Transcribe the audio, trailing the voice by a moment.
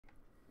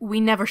We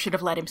never should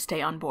have let him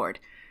stay on board.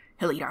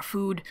 He'll eat our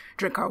food,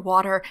 drink our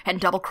water, and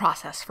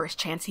double-cross us first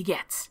chance he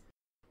gets.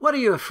 What are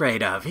you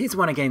afraid of? He's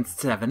 1 against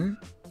 7.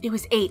 It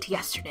was 8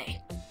 yesterday.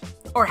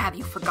 Or have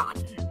you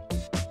forgotten?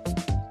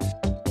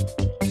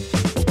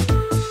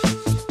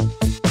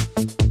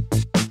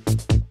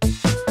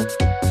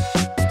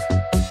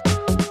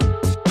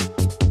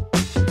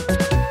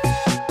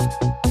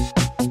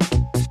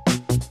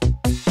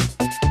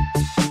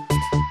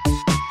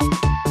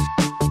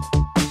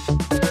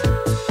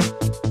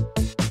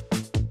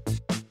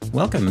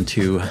 Welcome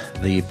to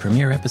the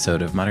premiere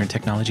episode of Modern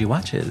Technology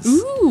Watches.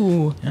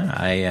 Ooh! Yeah,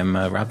 I am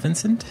Rob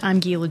Vincent. I'm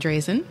Gila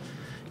Drazen.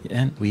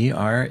 And we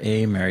are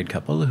a married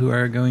couple who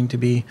are going to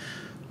be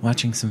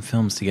watching some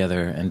films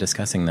together and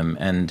discussing them.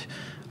 And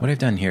what I've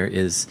done here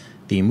is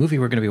the movie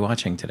we're going to be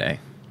watching today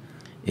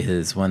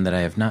is one that I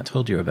have not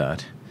told you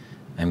about.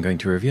 I'm going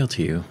to reveal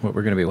to you what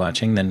we're going to be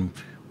watching, then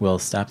we'll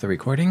stop the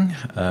recording,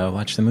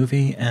 watch the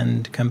movie,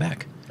 and come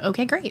back.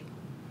 Okay, great.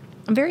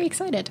 I'm very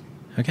excited.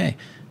 Okay.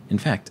 In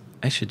fact,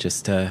 I should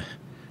just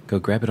go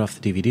grab it off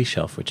the DVD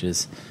shelf, which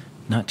is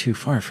not too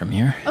far from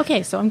here.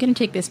 Okay, so I'm going to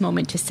take this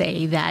moment to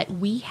say that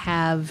we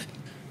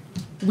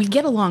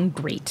get along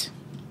great.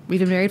 We've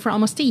been married for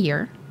almost a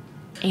year,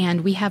 and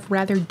we have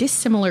rather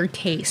dissimilar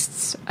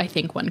tastes, I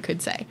think one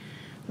could say.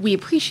 We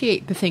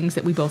appreciate the things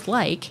that we both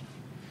like,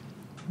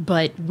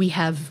 but we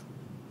have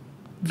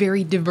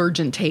very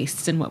divergent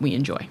tastes in what we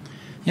enjoy.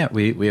 Yeah,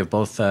 we have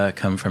both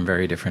come from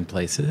very different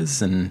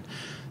places, and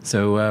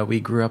so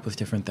we grew up with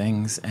different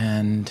things,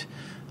 and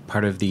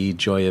part of the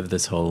joy of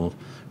this whole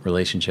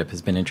relationship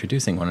has been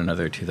introducing one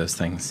another to those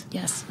things.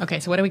 Yes. Okay,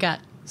 so what do we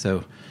got?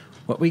 So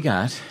what we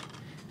got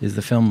is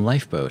the film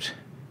Lifeboat,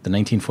 the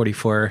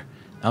 1944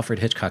 Alfred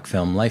Hitchcock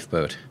film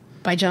Lifeboat.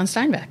 By John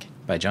Steinbeck.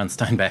 By John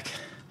Steinbeck.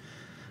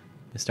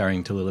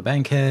 Starring Tallulah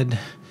Bankhead,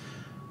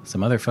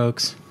 some other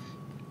folks.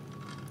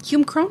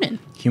 Hume Cronyn.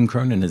 Hume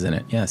Cronyn is in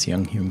it. Yes,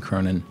 young Hume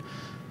Cronyn.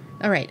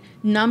 All right.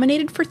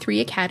 Nominated for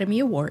 3 Academy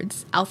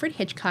Awards, Alfred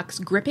Hitchcock's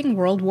gripping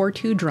World War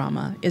II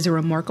drama is a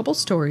remarkable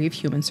story of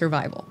human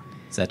survival.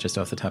 Is that just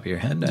off the top of your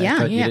head? Yeah, I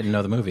thought you didn't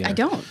know the movie. I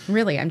don't,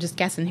 really. I'm just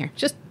guessing here.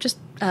 Just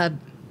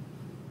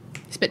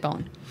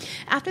spitballing.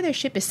 After their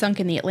ship is sunk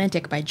in the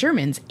Atlantic by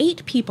Germans,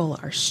 8 people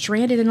are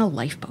stranded in a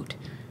lifeboat.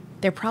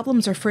 Their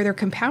problems are further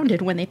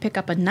compounded when they pick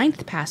up a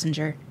 9th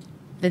passenger,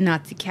 the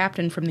Nazi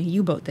captain from the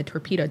U-boat that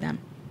torpedoed them.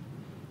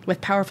 With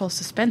powerful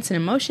suspense and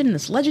emotion,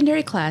 this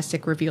legendary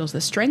classic reveals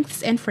the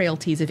strengths and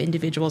frailties of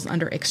individuals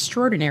under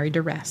extraordinary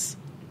duress.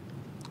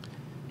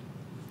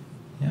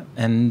 Yeah,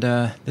 and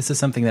this is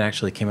something that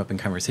actually came up in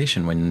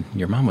conversation when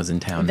your mom was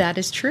in town. That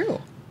is true.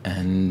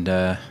 And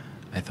I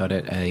thought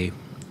I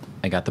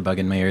got the bug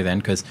in my ear then,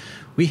 because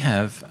we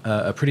have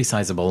a pretty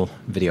sizable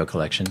video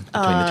collection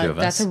between the two of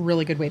us. That's a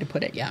really good way to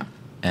put it, yeah.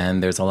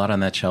 And there's a lot on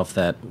that shelf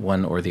that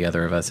one or the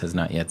other of us has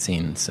not yet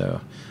seen,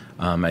 so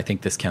I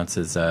think this counts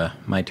as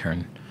my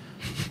turn.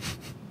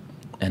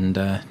 And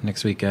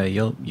next week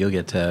you'll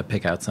get to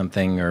pick out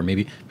something, or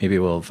maybe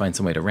we'll find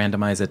some way to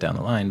randomize it down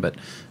the line. But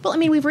well, I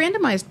mean, we've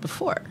randomized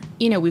before.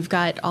 You know, we've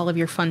got all of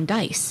your fun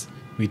dice.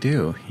 We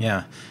do,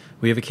 yeah.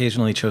 We have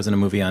occasionally chosen a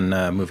movie on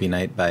movie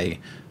night by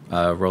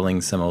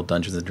rolling some old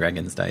Dungeons and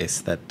Dragons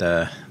dice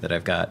that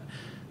I've got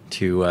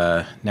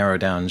to narrow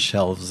down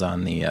shelves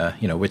on the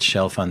which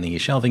shelf on the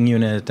shelving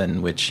unit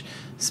and which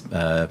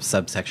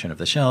subsection of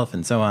the shelf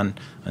and so on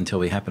until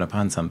we happen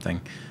upon something.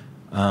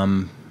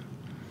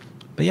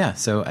 But yeah,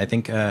 so I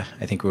think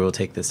we will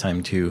take this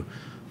time to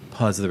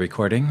pause the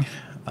recording,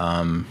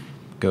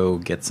 go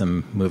get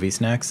some movie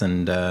snacks,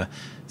 and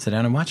sit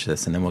down and watch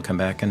this, and then we'll come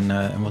back and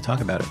we'll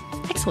talk about it.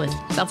 Excellent.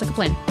 Sounds like a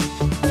plan.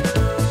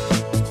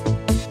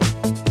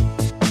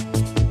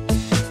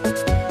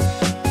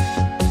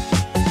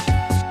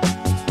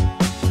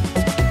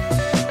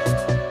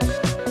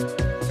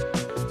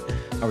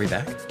 Are we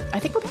back? I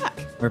think we're back.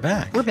 We're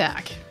back. We're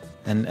back.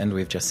 And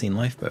we've just seen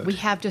Lifeboat. We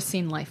have just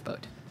seen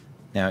Lifeboat.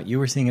 Now, you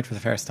were seeing it for the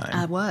first time.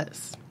 I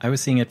was. I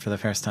was seeing it for the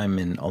first time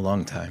in a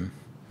long time.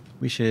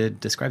 We should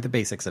describe the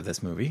basics of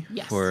this movie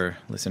for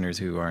listeners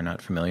who are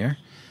not familiar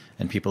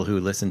and people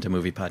who listen to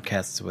movie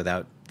podcasts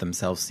without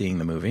themselves seeing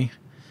the movie.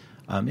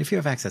 If you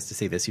have access to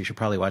see this, you should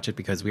probably watch it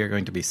because we are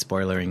going to be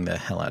spoilering the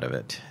hell out of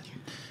it.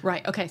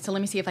 Right. Okay, so let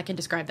me see if I can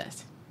describe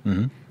this.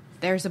 Mm-hmm.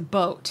 There's a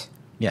boat.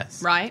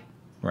 Yes. Right?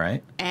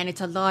 Right. And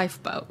it's a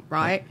lifeboat,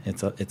 right?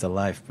 It's a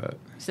lifeboat.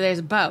 So there's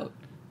a boat.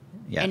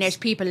 Yes. And there's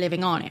people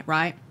living on it,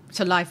 right? It's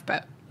a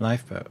lifeboat.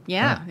 Lifeboat.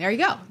 Yeah, there you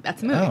go.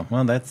 That's the movie. Oh,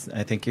 well, I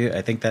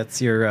think that's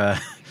your I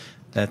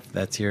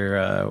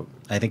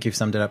think you've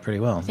summed it up pretty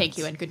well. Thank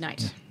you, and good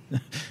night.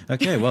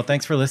 Okay, well,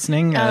 thanks for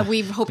listening.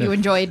 We hope you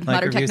enjoyed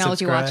Modern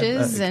Technology subscribe.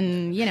 Watches,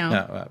 and, you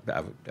know.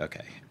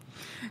 Okay.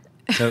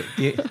 So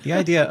the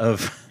idea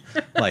of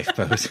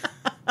Lifeboat,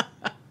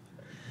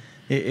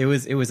 it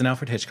was an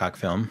Alfred Hitchcock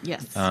film.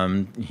 Yes.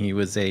 He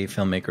was a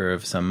filmmaker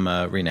of some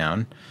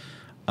renown.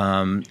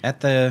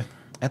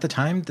 At the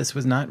time, this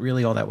was not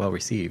really all that well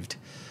received.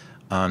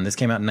 This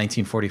came out in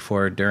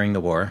 1944 during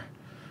the war.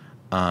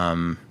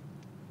 There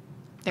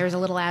was a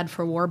little ad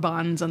for war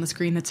bonds on the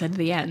screen that said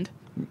 "The End."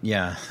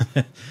 Yeah.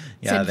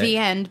 Said the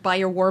end, buy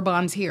your war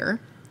bonds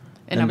here.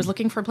 And I was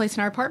looking for a place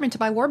in our apartment to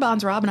buy war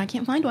bonds, Rob, and I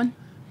can't find one.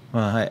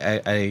 Well,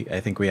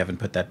 I think we haven't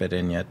put that bit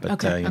in yet, but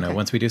Okay, okay.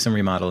 once we do some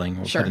remodeling,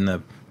 we'll Sure. put in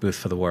the booth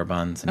for the war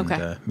bonds and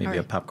Okay, maybe all right.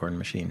 a popcorn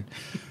machine.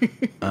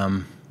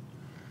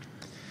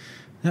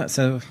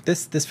 So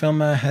this film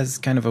has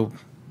kind of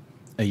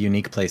a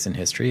unique place in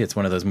history. It's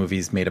one of those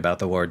movies made about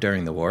the war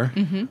during the war.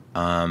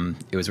 Mm-hmm.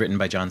 It was written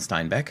by John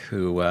Steinbeck,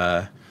 who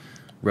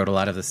wrote a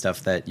lot of the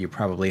stuff that you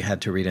probably had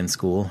to read in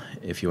school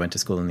if you went to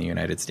school in the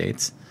United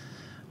States.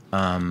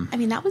 I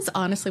mean, that was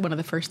honestly one of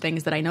the first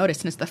things that I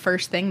noticed, and it's the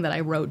first thing that I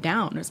wrote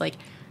down. It was like,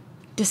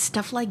 does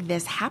stuff like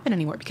this happen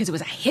anymore? Because it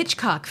was a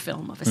Hitchcock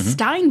film of a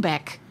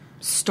Steinbeck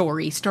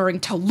story starring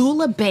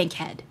Tallulah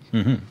Bankhead.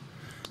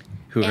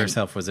 Who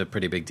herself was a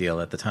pretty big deal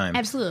at the time.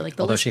 Absolutely. Like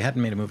although she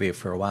hadn't made a movie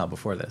for a while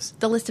before this.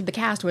 The list of the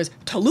cast was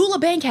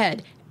Tallulah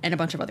Bankhead and a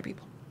bunch of other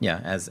people.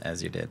 Yeah,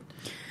 as you did.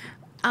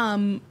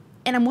 And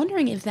I'm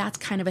wondering if that's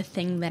kind of a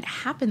thing that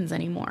happens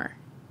anymore.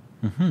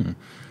 Mm-hmm.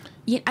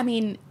 Yeah, I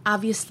mean,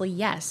 obviously,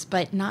 yes,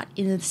 but not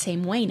in the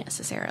same way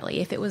necessarily.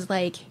 If it was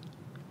like,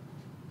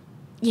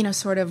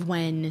 sort of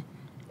when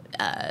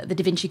the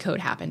Da Vinci Code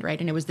happened, right?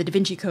 And it was the Da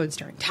Vinci Code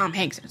starring Tom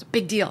Hanks. It was a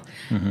big deal.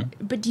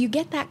 Mm-hmm. But do you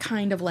get that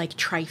kind of like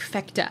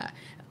trifecta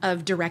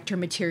of director,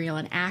 material,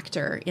 and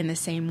actor in the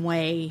same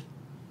way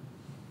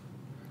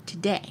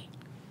today?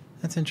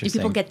 That's interesting. Do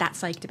people get that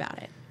psyched about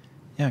it?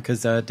 Yeah,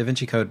 because Da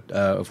Vinci Code,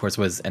 of course,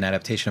 was an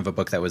adaptation of a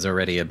book that was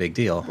already a big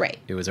deal. Right.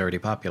 It was already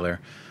popular.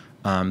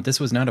 This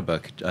was not a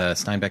book.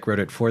 Steinbeck wrote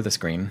it for the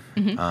screen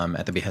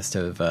at the behest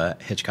of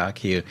Hitchcock.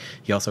 He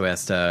also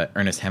asked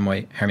Ernest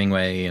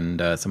Hemingway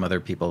and some other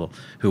people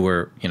who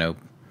were,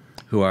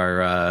 who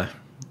are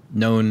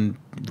known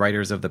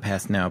writers of the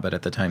past now, but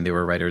at the time they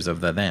were writers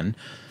of the then.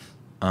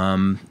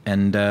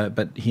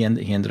 But he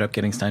ended up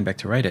getting Steinbeck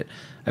to write it.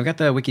 I've got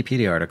the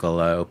Wikipedia article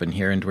open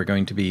here, and we're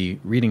going to be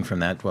reading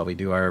from that while we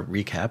do our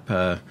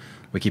recap.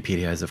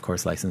 Wikipedia is, of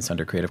course, licensed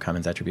under Creative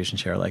Commons Attribution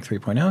Share Alike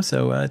 3.0,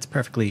 so it's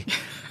perfectly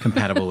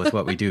compatible with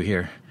what we do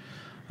here.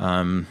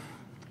 But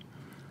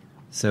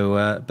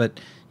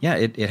yeah,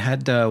 it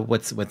had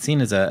what's seen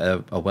as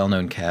a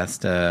well-known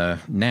cast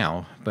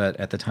now, but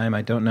at the time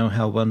I don't know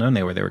how well-known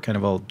they were. They were kind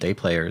of all day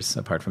players,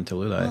 apart from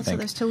Tallulah, I think. So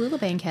there's Tallulah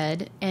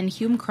Bankhead and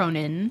Hume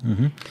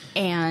Cronin,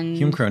 and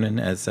Hume Cronin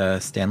as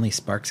Stanley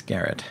Sparks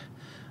Garrett.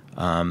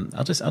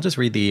 I'll just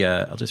read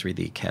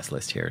the cast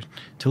list here.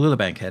 Tallulah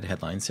Bankhead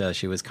headlines.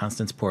 She was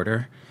Constance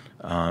Porter.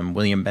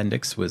 William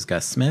Bendix was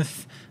Gus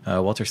Smith.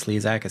 Walter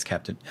Slezak as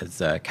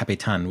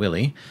Capitan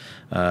Willie.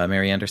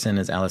 Mary Anderson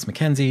as Alice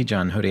Mackenzie.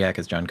 John Hodiak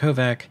as John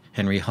Kovac.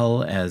 Henry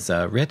Hull as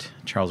Ritt.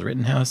 Charles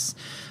Rittenhouse.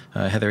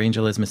 Heather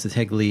Angel as Mrs.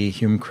 Higley.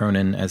 Hume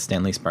Cronin as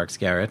Stanley Sparks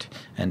Garrett.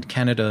 And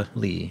Canada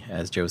Lee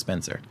as Joe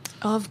Spencer.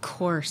 of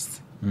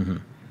course,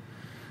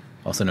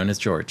 Also known as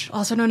George.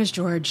 also known as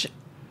George,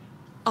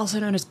 also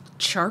known as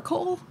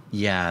Charcoal.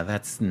 Yeah,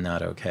 that's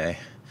not okay.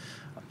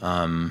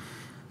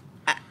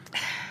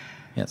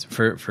 Yes,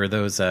 for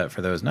those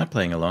not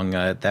playing along,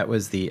 that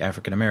was the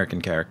African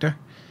American character,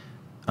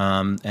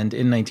 and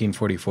in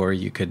 1944,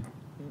 you could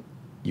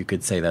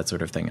say that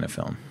sort of thing in a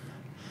film.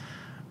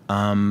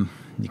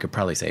 You could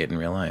probably say it in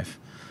real life.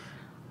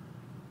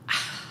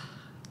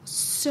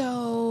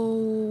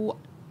 So,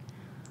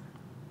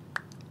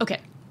 okay,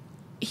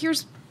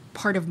 here's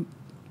part of.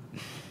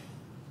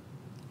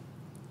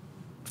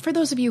 For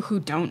those of you who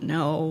don't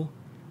know,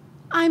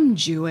 I'm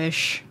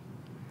Jewish.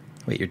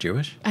 Wait, you're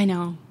Jewish? I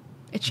know.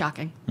 It's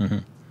shocking. Mm-hmm.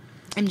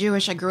 I'm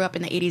Jewish. I grew up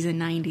in the 80s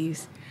and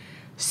 90s.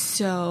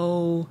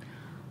 So,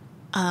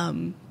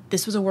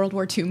 this was a World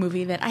War II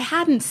movie that I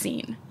hadn't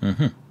seen.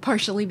 Mm-hmm.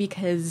 Partially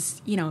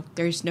because,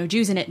 there's no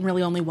Jews in it and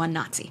really only one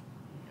Nazi.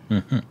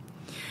 Mm-hmm.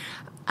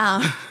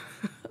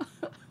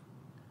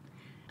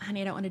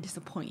 Honey, I don't want to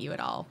disappoint you at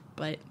all,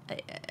 but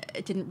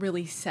it didn't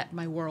really set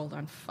my world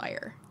on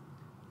fire.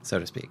 So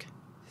to speak.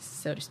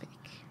 So to speak.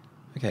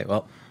 Okay,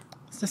 well,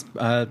 let's just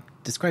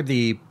describe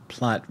the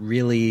plot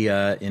really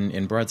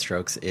in broad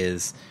strokes.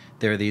 Is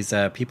there are these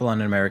people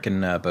on an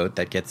American boat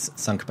that gets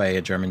sunk by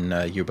a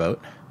German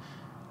U-boat.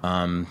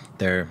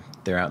 They're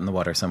out in the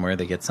water somewhere.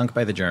 They get sunk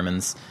by the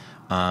Germans,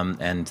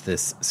 and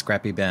this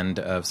scrappy band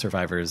of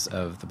survivors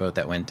of the boat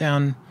that went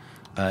down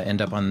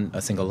end up on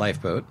a single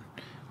lifeboat,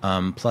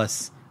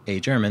 plus a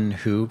German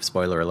who,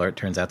 spoiler alert,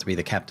 turns out to be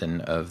the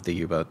captain of the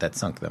U-boat that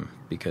sunk them,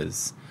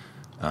 because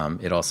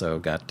it also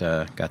got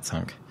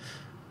sunk.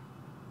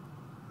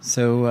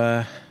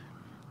 So,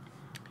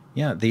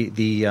 yeah, the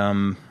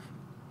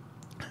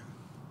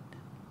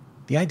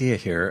idea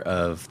here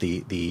of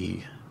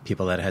the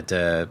people that had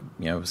to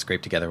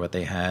scrape together what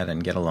they had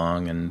and get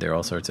along, and there are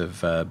all sorts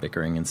of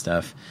bickering and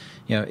stuff.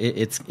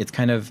 It's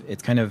kind of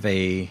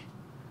a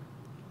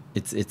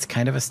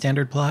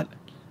standard plot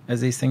as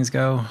these things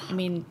go. I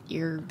mean,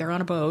 they're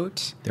on a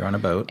boat. They're on a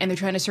boat. And they're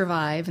trying to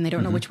survive, and they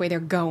don't know which way they're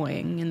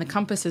going, and the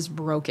compass is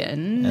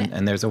broken.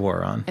 And there's a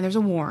war on.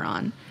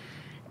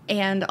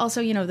 And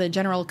also, the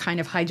general kind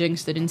of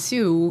hijinks that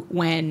ensue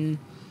when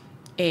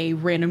a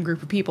random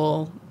group of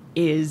people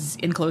is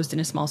enclosed in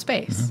a small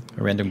space.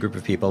 A random group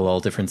of people, all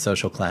different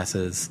social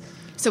classes.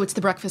 So it's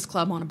the Breakfast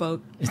Club on a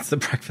boat. It's the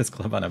Breakfast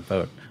Club on a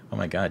boat. Oh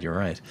my God, you're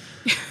right.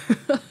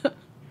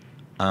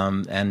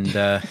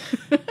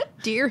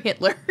 Dear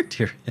Hitler.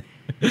 Dear,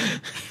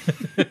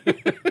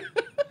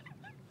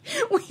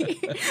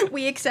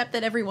 we accept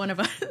that every one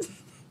of us.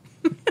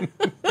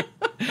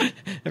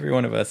 every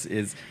one of us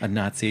is a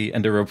Nazi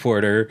and a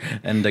reporter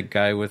and a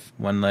guy with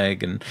one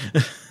leg and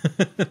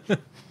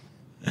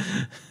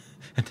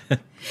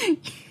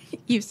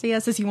You see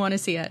us as you want to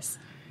see us,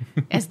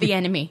 as the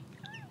enemy.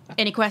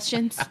 Any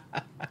questions?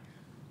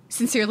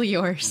 Sincerely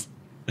yours,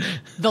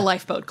 the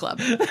Lifeboat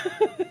Club.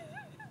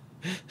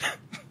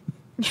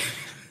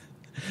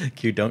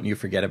 Q, don't you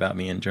forget about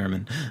me in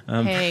German.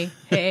 Hey.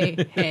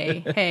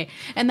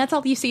 And that's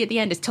all you see at the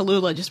end is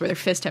Tallulah just with her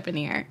fist up in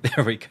the air.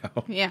 There we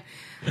go. Yeah.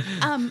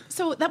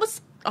 So that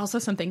was also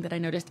something that I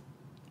noticed.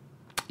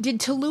 Did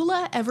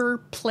Tallulah ever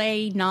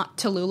play not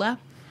Tallulah?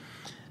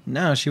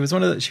 No, she was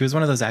one of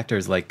those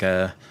actors like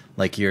your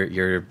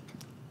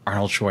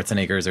Arnold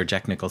Schwarzeneggers or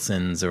Jack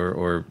Nicholson's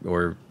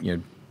or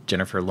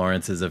Jennifer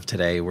Lawrence's of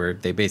today, where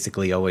they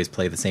basically always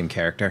play the same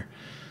character,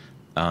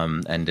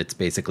 and it's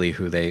basically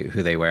who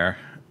they wear,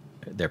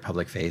 their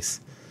public face.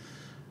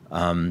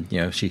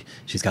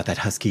 She's got that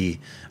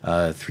husky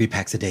 3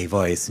 packs a day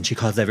voice, and she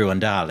calls everyone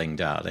darling,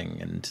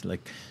 and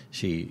like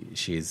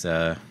she's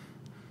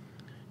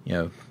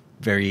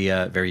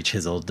very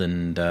chiseled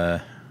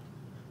and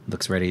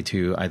looks ready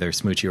to either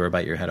smooch you or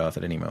bite your head off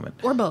at any moment.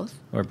 Or both.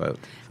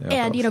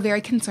 And,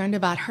 very concerned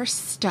about her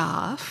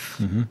stuff.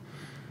 Mm-hmm.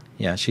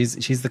 Yeah,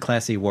 she's the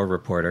classy war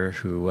reporter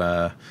who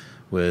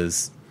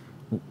was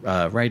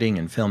writing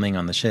and filming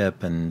on the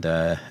ship, and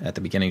at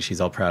the beginning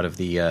she's all proud of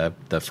the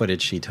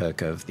footage she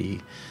took of the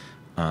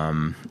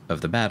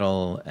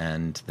battle,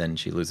 and then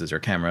she loses her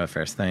camera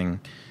first thing.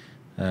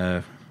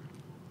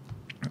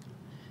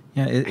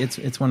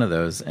 It's one of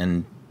those,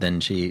 and then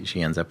she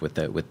ends up with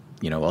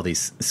all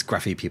these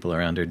scruffy people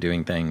around her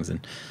doing things,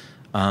 and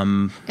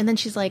then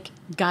she's like,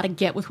 gotta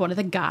get with one of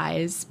the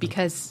guys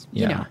because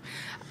you know.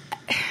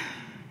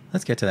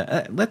 Let's get to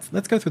that.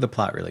 Let's go through the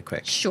plot really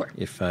quick. Sure.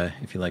 If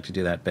you'd like to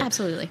do that. But,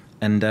 absolutely.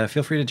 And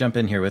feel free to jump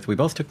in here we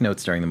both took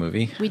notes during the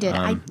movie. We did.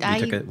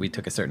 We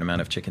took a certain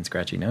amount of chicken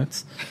scratchy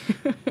notes.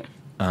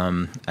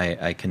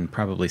 I can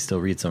probably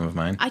still read some of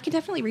mine. I can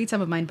definitely read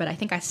some of mine, but I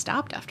think I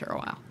stopped after a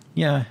while.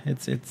 Yeah,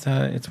 it's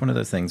one of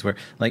those things where,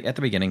 like, at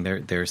the beginning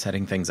they're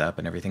setting things up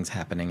and everything's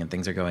happening and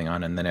things are going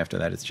on, and then after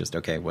that it's just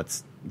okay,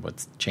 what's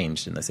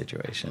changed in the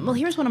situation? Well,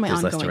 here's one of my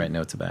There's less to write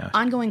notes about.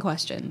 Ongoing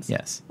questions.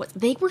 Yes.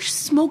 They were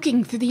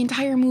smoking through the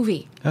entire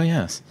movie. Oh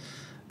yes.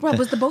 Well,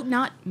 was the boat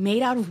not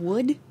made out of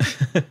wood?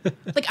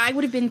 Like, I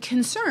would have been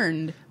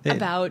concerned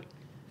about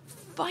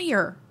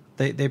fire.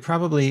 They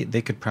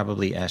could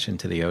probably ash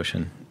into the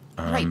ocean.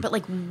 Right, but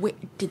like,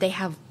 did they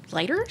have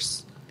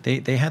lighters?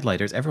 They had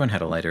lighters. Everyone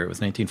had a lighter. It was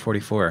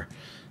 1944.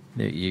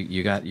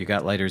 You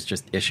got lighters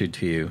just issued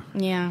to you.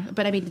 Yeah,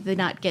 but I mean, did they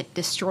not get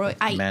destroyed?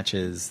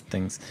 Matches,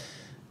 things.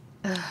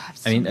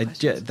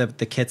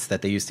 The kits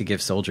that they used to give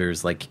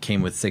soldiers like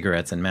came with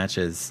cigarettes and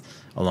matches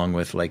along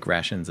with like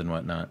rations and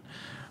whatnot.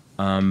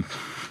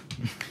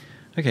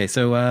 Okay,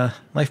 so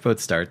Lifeboat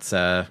starts.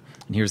 And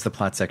here's the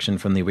plot section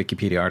from the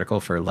Wikipedia article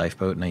for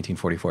Lifeboat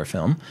 1944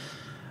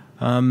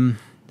 film.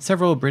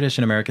 Several British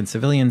and American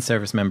civilian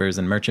service members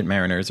and merchant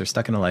mariners are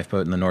stuck in a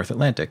lifeboat in the North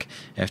Atlantic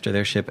after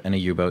their ship and a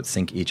U-boat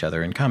sink each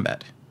other in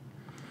combat.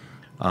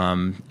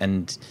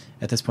 And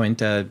at this point,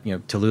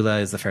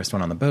 Tallulah is the first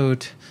one on the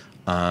boat.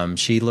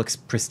 She looks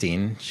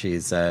pristine.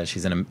 She's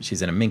in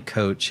a mink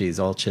coat. She's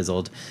all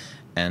chiseled.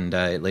 And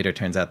it later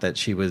turns out that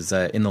she was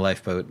in the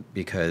lifeboat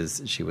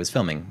because she was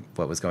filming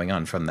what was going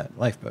on from that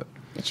lifeboat.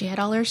 But she had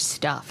all her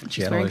stuff. And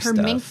she's wearing her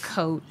mink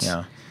coat.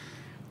 Yeah.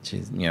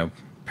 She's,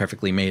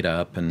 perfectly made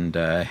up and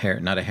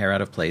not a hair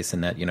out of place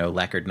in that,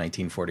 lacquered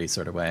 1940s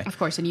sort of way. Of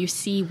course, and you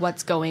see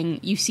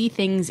you see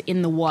things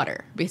in the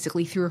water,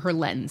 basically through her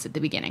lens at the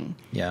beginning.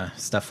 Yeah,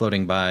 stuff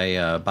floating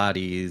by,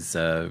 bodies,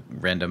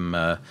 random,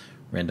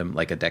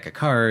 like a deck of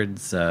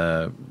cards,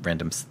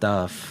 random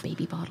stuff.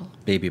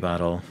 Baby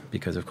bottle,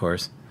 because of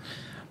course.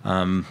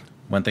 One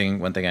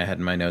thing I had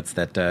in my notes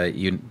that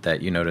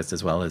you noticed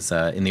as well is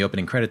in the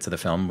opening credits of the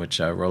film, which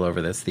roll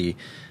over this, the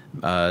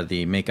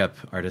makeup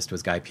artist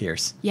was Guy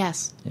Pearce.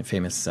 Yes,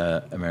 famous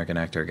American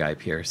actor Guy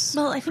Pearce.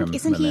 Well, I think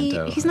isn't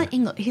Memento. He's not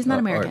English. He's not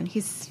American.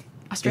 He's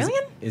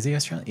Australian. Is he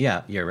Australian?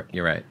 Yeah, you're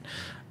right.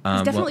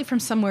 He's definitely from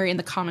somewhere in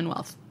the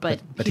Commonwealth,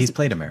 but he's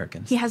played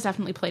Americans. He has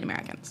definitely played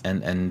Americans.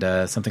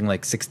 And something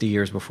like 60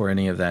 years before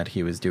any of that,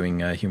 he was doing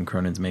Hume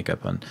Cronin's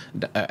makeup on.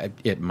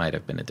 It might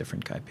have been a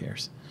different Guy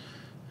Pearce.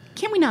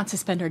 Can we not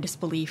suspend our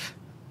disbelief?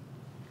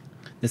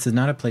 This is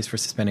not a place for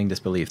suspending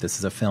disbelief. This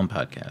is a film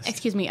podcast.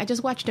 Excuse me. I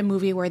just watched a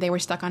movie where they were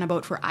stuck on a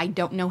boat for I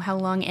don't know how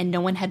long, and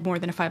no one had more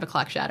than a 5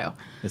 o'clock shadow.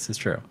 This is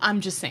true.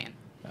 I'm just saying.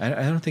 I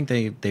don't think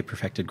they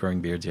perfected growing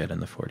beards yet in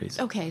the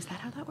 40s. Okay, is that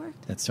how that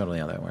worked? That's totally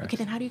how that works. Okay,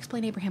 then how do you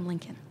explain Abraham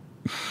Lincoln?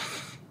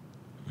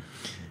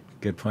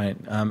 Good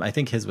point. I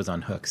think his was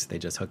on hooks. They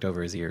just hooked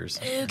over his ears.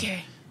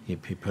 Okay.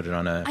 He put it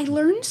on a I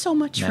learned so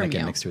much from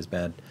mannequin you. next to his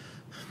bed.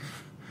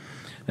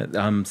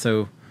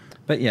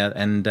 But yeah,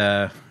 and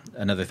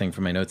another thing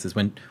from my notes is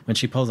when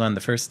she pulls on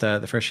the first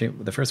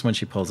one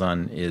she pulls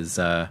on is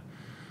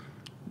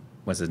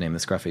what's his name, the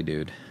scruffy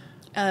dude,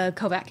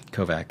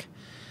 Kovac,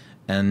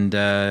 and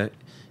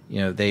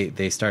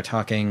they start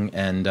talking,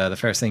 and the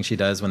first thing she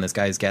does when this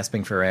guy's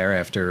gasping for air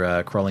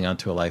after crawling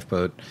onto a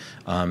lifeboat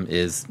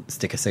is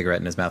stick a cigarette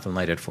in his mouth and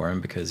light it for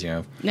him because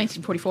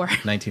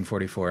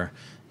 1944.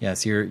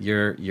 Yes,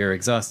 you're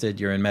exhausted.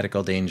 You're in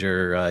medical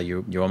danger.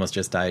 You almost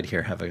just died.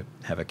 Here,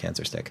 have a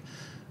cancer stick.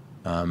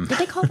 Did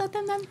they call that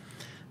them then?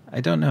 I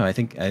don't know. I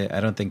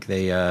don't think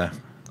they.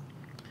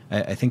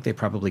 I think they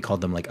probably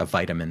called them like a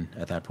vitamin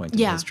at that point in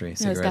history.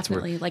 It was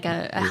definitely like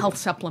a health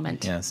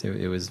supplement. Yes,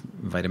 it was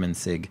vitamin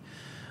Sig,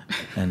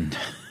 and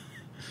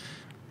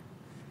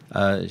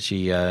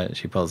she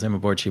pulls him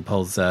aboard. She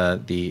pulls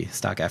the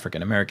stock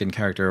African American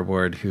character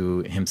aboard,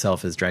 who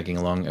himself is dragging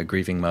along a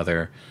grieving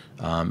mother,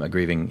 a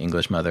grieving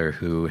English mother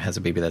who has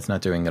a baby that's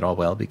not doing at all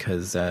well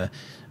because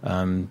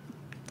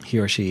he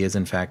or she is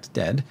in fact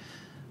dead.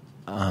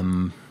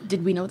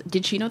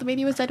 Did she know the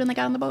baby was dead when they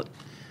got on the boat?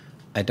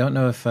 I don't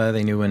know if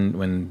they knew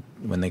when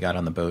they got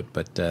on the boat,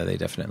 but they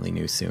definitely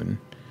knew soon.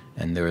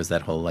 And there was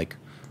that whole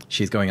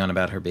she's going on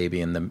about her baby,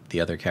 and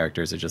the other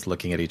characters are just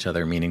looking at each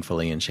other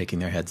meaningfully and shaking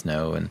their heads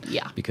no. And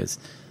because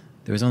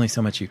there was only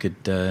so much you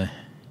could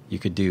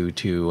do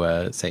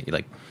to say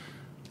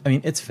I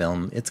mean, it's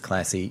film, it's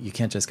classy. You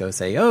can't just go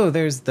say, oh,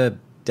 there's the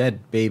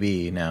dead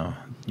baby now.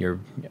 You're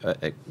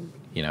they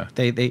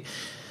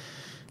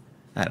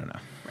I don't know.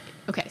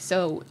 Okay,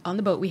 so on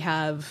the boat we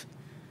have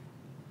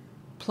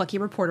plucky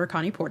reporter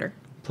Connie Porter.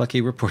 Plucky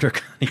reporter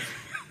Connie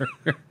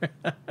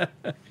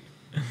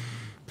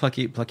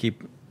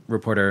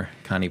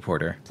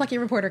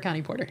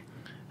Porter.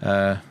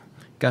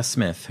 Gus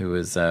Smith, who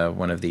is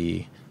one of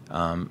the,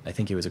 I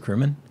think he was a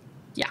crewman.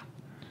 Yeah.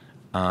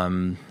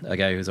 A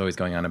guy who's always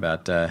going on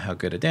about how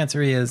good a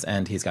dancer he is,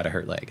 and he's got a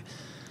hurt leg.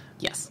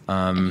 Yes.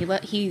 And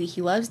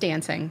he loves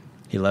dancing.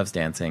 He loves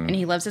dancing. And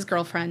he loves his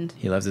girlfriend.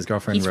 He loves his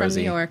girlfriend, He's Rosie.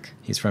 from New York.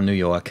 He's from New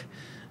York.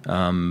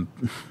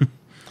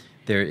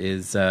 There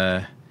is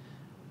Alice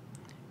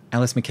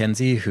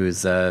McKenzie, who's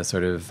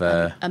sort of...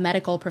 a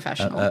medical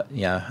professional.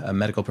 A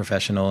medical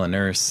professional, a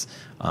nurse.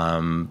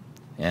 And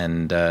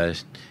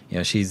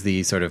she's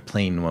the sort of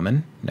plain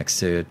woman next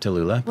to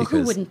Tallulah. Well,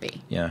 who wouldn't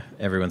be? Yeah,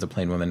 everyone's a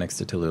plain woman next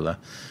to Tallulah.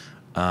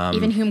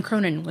 Even Hume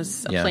Cronin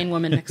was a plain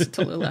woman next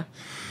to Tallulah.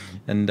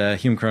 And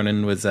Hume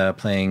Cronin was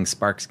playing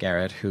Sparks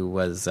Garrett, who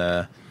was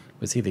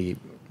he the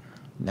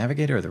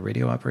navigator or the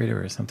radio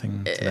operator or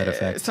something to that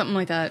effect? Something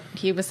like that.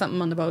 He was something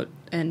on the boat,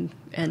 and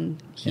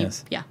he,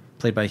 yes. Yeah.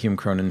 Played by Hume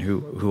Cronin,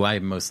 who I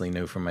mostly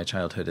know from my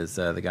childhood as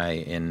the guy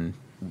in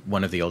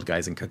one of the old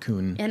guys in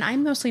Cocoon. And I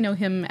mostly know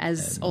him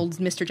as old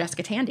Mr.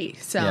 Jessica Tandy.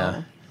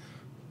 So.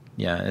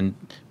 Yeah,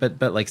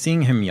 but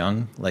seeing him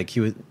young, he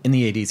was in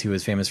the 80s, he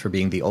was famous for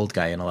being the old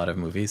guy in a lot of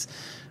movies.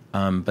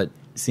 But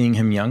seeing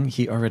him young,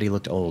 he already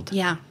looked old.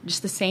 Yeah,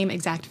 just the same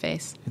exact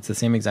face. It's the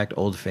same exact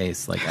old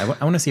face. I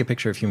want to see a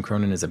picture of Hume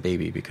Cronin as a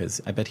baby,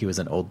 because I bet he was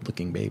an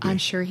old-looking baby. I'm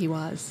sure he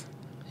was.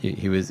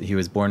 He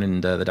was born,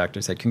 and the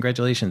doctor said,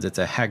 "Congratulations, it's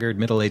a haggard,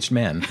 middle-aged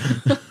man."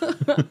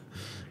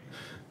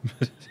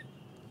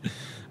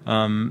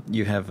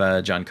 You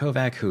have John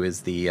Kovac, who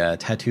is the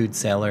tattooed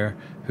sailor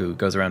who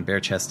goes around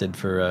bare-chested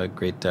for a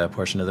great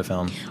portion of the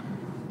film.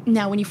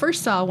 Now, when you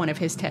first saw one of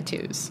his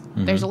tattoos,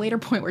 there's a later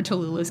point where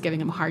Tallulah is giving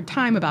him a hard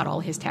time about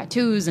all his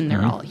tattoos, and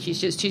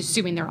she's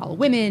assuming they're all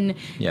women.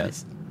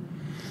 Yes.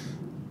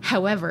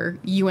 However,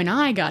 you and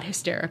I got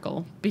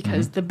hysterical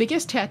because the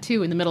biggest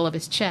tattoo in the middle of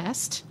his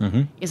chest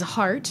is a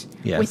heart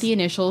with the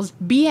initials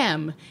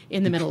BM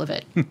in the middle of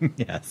it.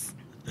 Yes.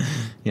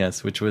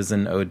 Yes, which was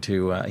an ode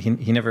to...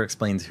 he never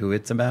explains who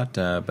it's about,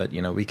 but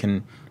we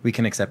can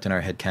accept in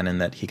our headcanon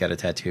that he got a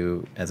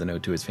tattoo as an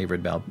ode to his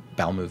favorite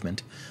bowel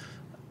movement.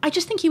 I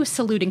just think he was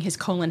saluting his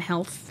colon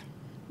health.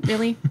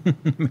 Really?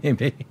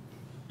 Maybe.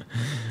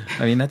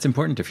 I mean, that's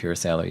important if you're a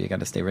sailor. You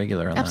got to stay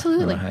regular on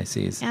the high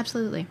seas.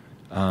 Absolutely.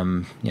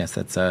 Yes,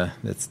 that's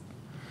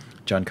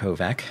John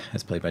Kovac,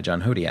 as played by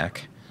John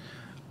Hodiak.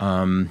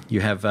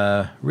 You have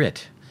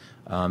Ritt,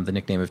 the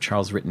nickname of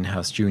Charles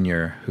Rittenhouse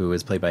Jr., who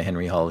is played by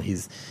Henry Hull.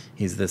 He's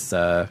this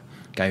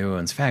guy who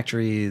owns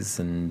factories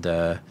and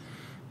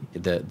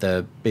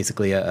the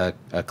basically a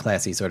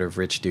classy sort of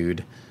rich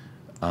dude.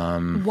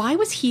 Why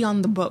was he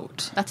on the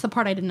boat? That's the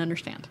part I didn't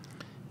understand.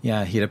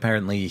 Yeah,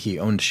 he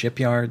owned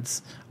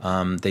shipyards.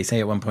 They say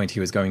at one point he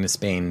was going to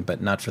Spain,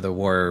 but not for the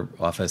war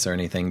office or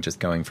anything,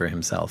 just going for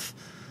himself.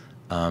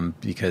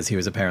 Because he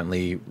was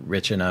apparently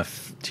rich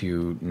enough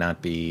to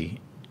not be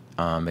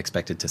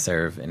expected to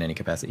serve in any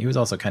capacity. He was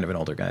also kind of an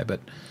older guy, but...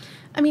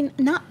 I mean,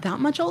 not that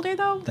much older,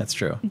 though. That's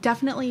true.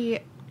 Definitely...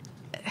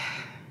 I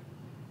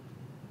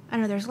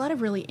don't know, there's a lot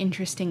of really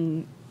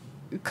interesting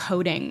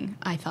coding,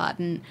 I thought,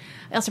 and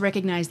I also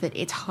recognize that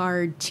it's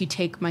hard to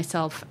take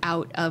myself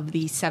out of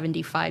the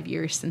 75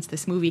 years since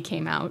this movie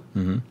came out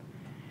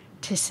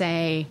to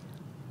say,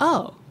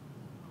 oh,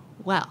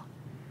 well,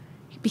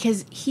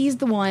 Because he's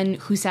the one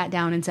who sat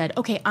down and said,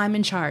 okay, I'm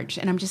in charge,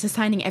 and I'm just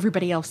assigning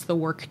everybody else the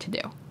work to do.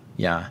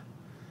 Yeah.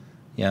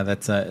 Yeah,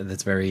 that's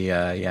very,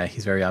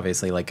 he's very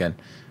obviously like an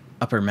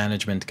upper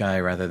management guy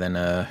rather than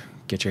a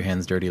get your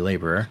hands dirty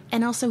laborer.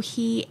 And also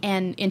he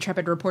and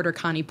intrepid reporter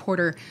Connie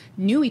Porter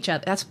knew each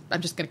other.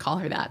 I'm just going to call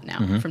her that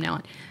now, from now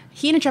on.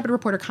 He and intrepid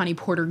reporter Connie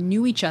Porter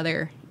knew each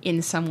other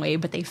in some way,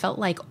 but they felt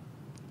like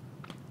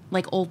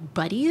old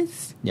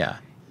buddies. Yeah.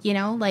 You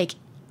know, like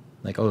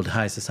old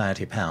high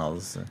society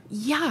pals.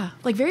 Yeah,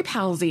 like very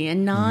palsy,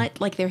 and not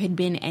like there had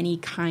been any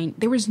kind...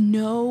 There was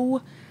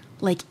no,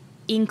 like,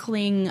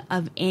 inkling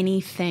of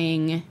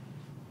anything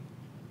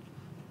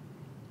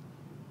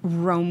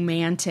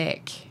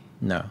romantic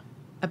No.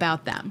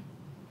 about them.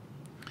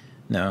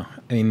 No.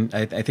 I mean,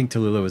 I think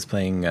Tallulah was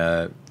playing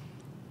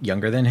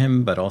younger than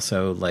him, but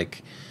also,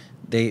 like,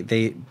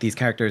 these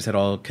characters had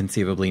all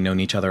conceivably known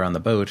each other on the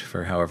boat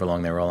for however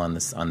long they were all on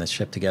this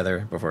ship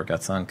together before it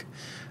got sunk.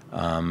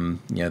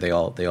 They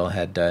all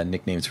had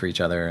nicknames for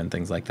each other and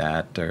things like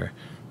that. Or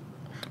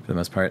for the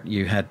most part,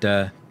 you had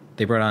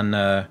they brought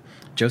on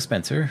Joe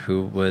Spencer,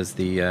 who was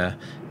the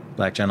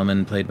black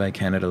gentleman played by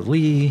Canada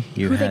Lee.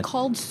 They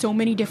called so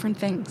many different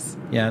things.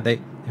 Yeah,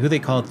 they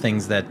called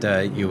things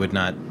that you would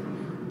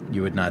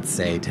not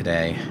say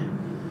today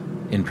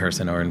in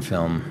person or in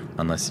film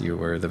unless you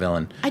were the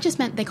villain. I just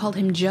meant they called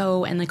him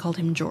Joe and they called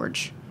him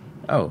George.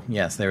 Oh,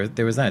 yes, there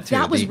was that, too.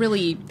 That was what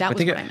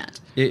I meant.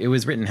 It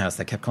was Rittenhouse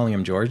that kept calling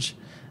him George,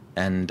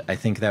 and I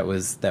think that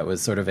was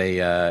sort of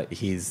a,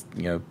 he's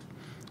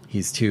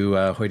too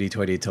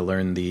hoity-toity to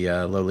learn the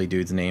lowly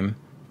dude's name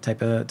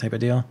type of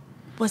deal.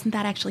 Wasn't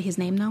that actually his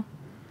name, though?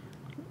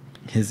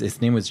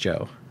 His name was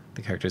Joe.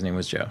 The character's name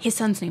was Joe. His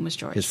son's name was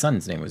George. His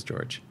son's name was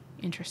George.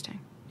 Interesting.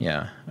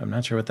 Yeah, I'm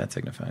not sure what that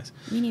signifies.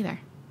 Me neither.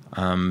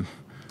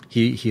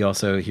 He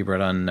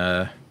brought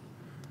on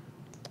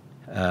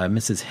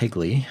Mrs.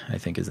 Higley, I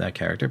think is that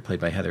character, played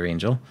by Heather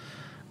Angel,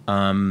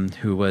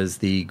 who was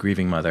the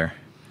grieving mother.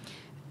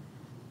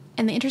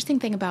 And the interesting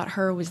thing about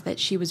her was that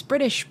she was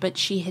British, but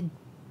she had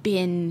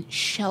been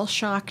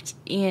shell-shocked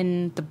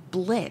in the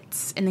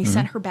Blitz, and they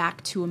sent her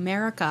back to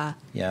America.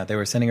 Yeah, they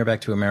were sending her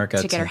back to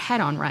America to get her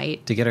head on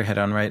right. To get her head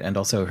on right, and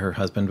also her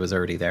husband was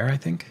already there, I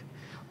think.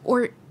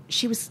 Or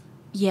she was,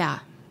 yeah.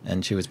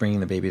 And she was bringing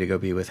the baby to go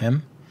be with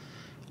him.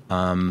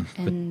 Then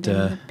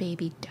the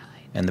baby died.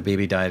 And the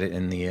baby died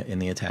in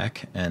the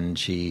attack, and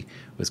she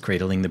was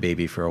cradling the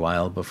baby for a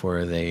while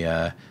before they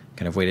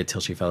kind of waited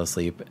till she fell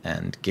asleep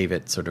and gave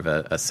it sort of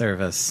a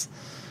service.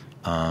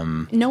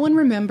 No one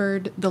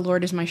remembered "The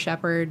Lord is my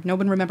shepherd." No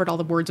one remembered all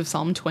the words of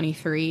Psalm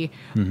 23.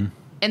 Mm-hmm.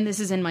 And this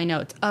is in my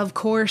notes. Of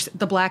course,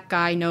 the black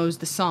guy knows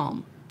the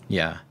psalm.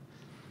 Yeah,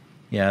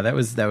 that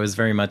was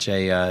very much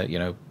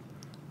a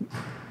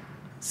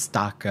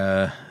stock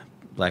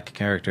black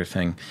character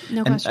thing.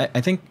 No and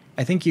question.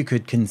 I think you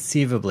could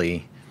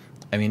conceivably,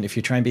 I mean, if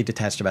you try and be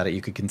detached about it,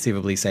 you could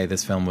conceivably say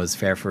this film was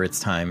fair for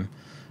its time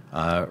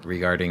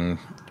regarding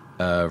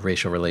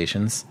racial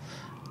relations.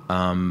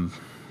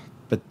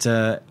 But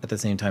at the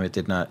same time,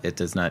 it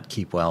does not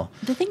keep well.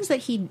 The things that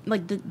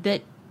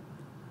that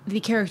the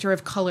character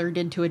of color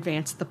did to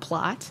advance the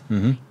plot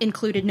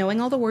included knowing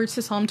all the words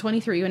to Psalm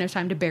 23 when it was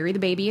time to bury the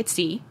baby at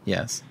sea.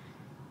 Yes.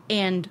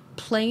 And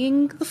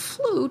playing the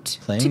flute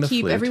to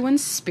keep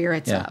everyone's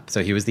spirits up.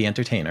 So he was the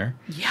entertainer.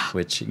 Yeah.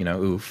 Which,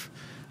 oof.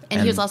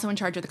 And he was also in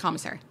charge of the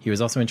commissary. He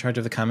was also in charge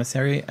of the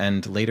commissary,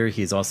 and later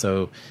his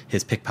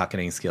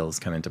pickpocketing skills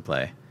come into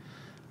play.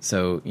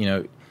 So,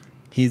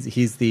 he's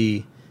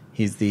the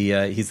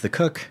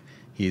cook,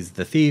 he's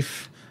the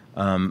thief.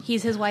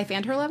 He's his wife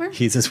and her lover?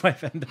 He's his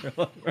wife and her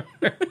lover.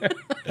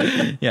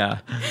 Yeah.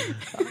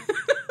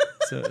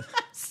 So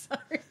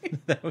sorry.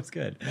 That was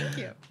good. Thank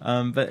you.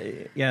 But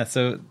yeah,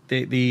 so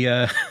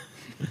the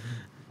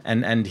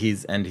and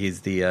he's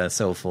the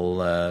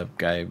soulful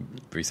guy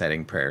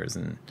reciting prayers,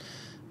 and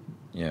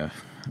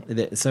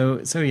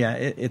so yeah,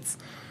 it's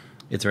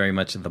very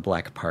much the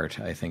black part,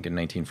 I think, in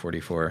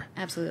 1944.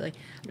 Absolutely.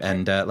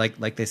 And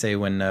like they say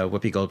when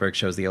Whoopi Goldberg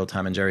shows the old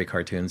Tom and Jerry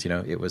cartoons,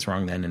 it was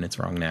wrong then and it's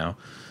wrong now.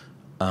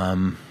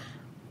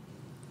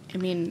 I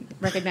mean,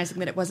 recognizing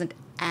that it wasn't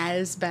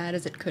as bad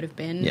as it could have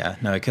been. Yeah,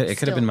 no, it could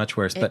have been much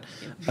worse. But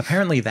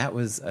apparently that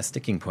was a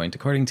sticking point.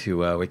 According to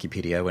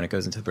Wikipedia, when it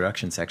goes into the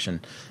production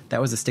section, that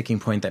was a sticking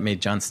point that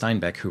made John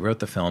Steinbeck, who wrote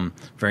the film,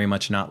 very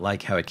much not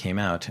like how it came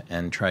out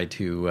and tried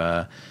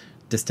to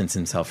distance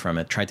himself from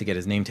it, tried to get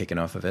his name taken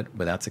off of it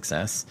without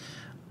success.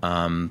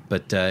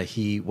 But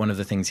one of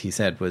the things he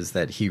said was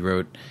that he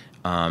wrote,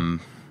 I'll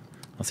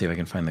see if I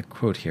can find the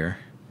quote here.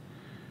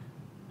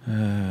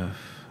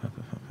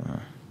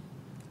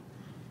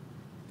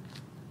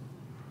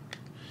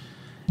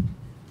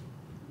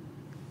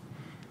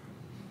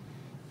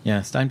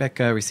 Yeah, Steinbeck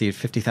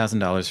received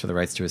 $50,000 for the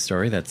rights to his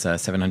story. That's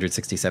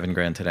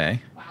 $767,000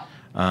 today. Wow.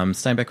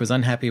 Steinbeck was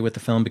unhappy with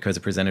the film because it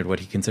presented what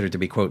he considered to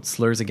be, quote,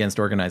 slurs against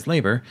organized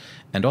labor,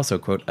 and also,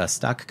 quote, a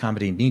stock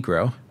comedy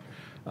Negro.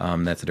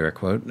 That's a direct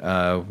quote.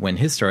 When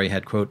his story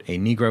had, quote, a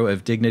Negro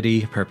of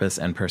dignity, purpose,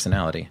 and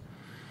personality.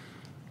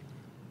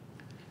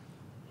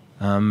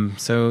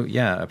 So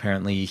yeah,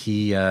 apparently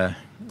he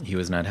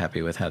was not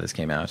happy with how this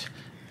came out,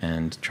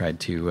 and tried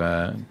to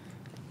have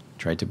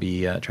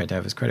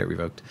his credit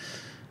revoked.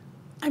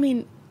 I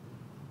mean,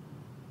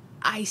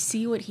 I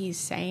see what he's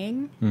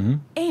saying,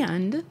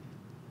 and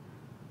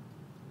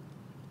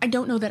I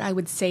don't know that I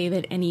would say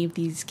that any of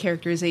these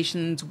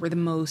characterizations were the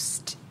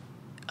most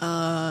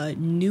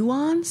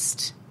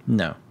nuanced.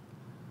 No,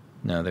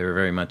 they were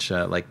very much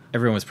like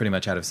everyone was pretty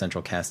much out of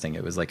central casting.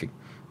 It was like a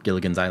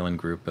Gilligan's Island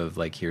group of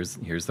like here's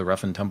the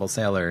rough and tumble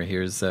sailor,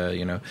 here's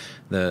here's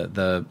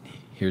the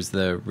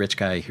rich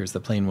guy, here's the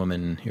plain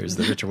woman, here's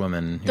the richer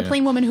woman. The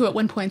plain woman who at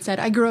one point said,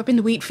 "I grew up in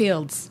the wheat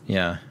fields."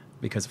 Yeah,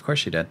 because of course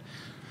she did.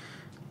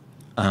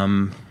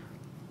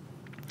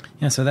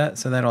 Yeah, so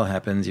that all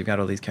happens. You've got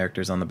all these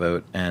characters on the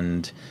boat,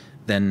 and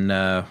then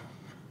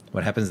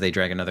what happens? They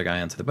drag another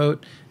guy onto the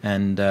boat,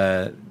 and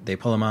they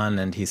pull him on,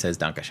 and he says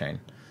 "Dankeschön."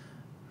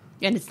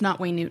 And it's not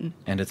Wayne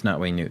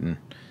Newton.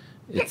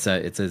 It's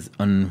as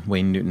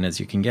un-Wayne Newton as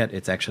you can get.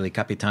 It's actually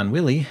Kapitan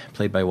Willy,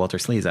 played by Walter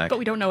Slezak. But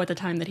we don't know at the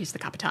time that he's the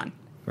Kapitan.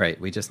 Right.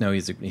 We just know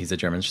he's a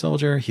German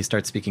soldier. He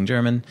starts speaking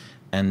German,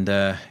 and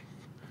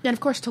of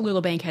course,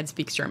 Tallulah Bankhead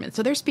speaks German,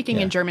 so they're speaking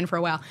in German for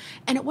a while.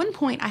 And at one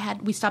point,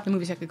 we stopped the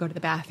movie so I could go to the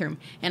bathroom,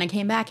 and I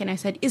came back and I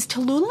said, "Is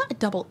Tallulah a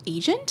double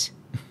agent?"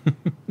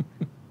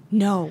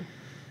 No,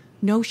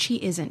 she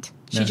isn't.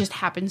 She just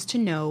happens to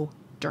know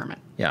German.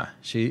 Yeah,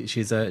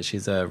 she's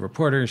a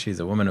reporter. She's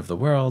a woman of the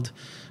world,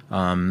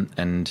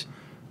 and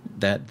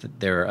that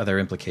there are other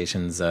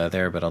implications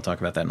there, but I'll talk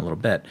about that in a little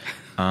bit.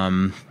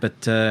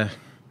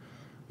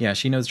 Yeah,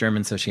 she knows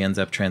German, so she ends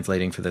up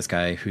translating for this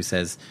guy who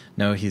says,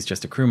 "No, he's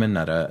just a crewman,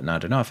 not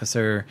an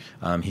officer.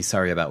 He's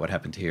sorry about what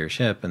happened to your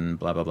ship," and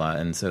blah blah blah.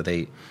 And so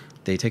they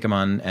take him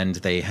on, and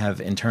they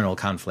have internal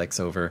conflicts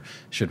over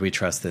should we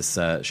trust this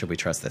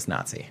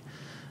Nazi.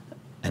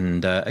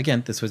 And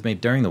again, this was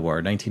made during the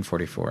war,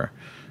 1944,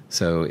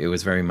 so it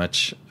was very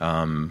much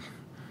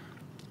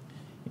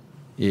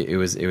it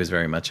was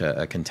very much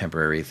a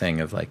contemporary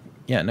thing of like,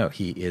 yeah, no,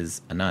 he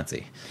is a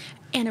Nazi.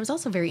 And it was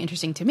also very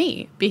interesting to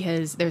me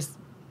because there's,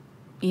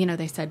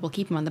 they said, we'll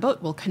keep him on the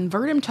boat. We'll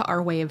convert him to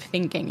our way of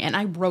thinking. And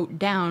I wrote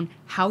down,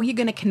 how are you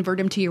going to convert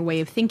him to your way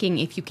of thinking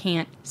if you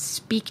can't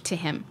speak to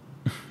him?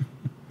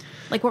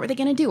 Like, what were they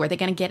going to do? Are they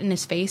going to get in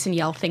his face and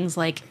yell things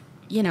like,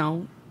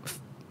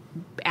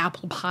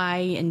 apple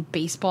pie and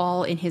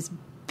baseball in his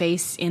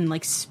face in,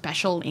 like,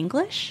 special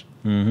English?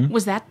 Mm-hmm.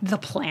 Was that the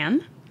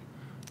plan?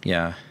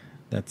 Yeah,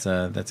 that's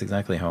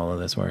exactly how all of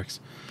this works.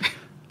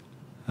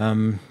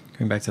 Going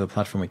back to the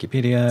plot from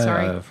Wikipedia.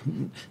 Sorry.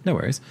 No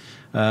worries.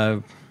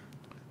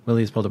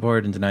 Willie is pulled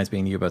aboard and denies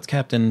being the U-boat's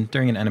captain.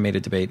 During an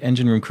animated debate,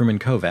 engine room crewman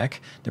Kovac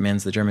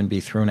demands the German be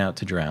thrown out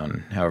to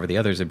drown. However, the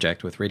others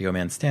object, with radio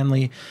man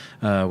Stanley,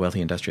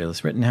 wealthy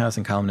industrialist Rittenhouse,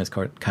 and columnist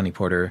Connie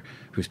Porter,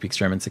 who speaks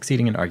German,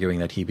 succeeding in arguing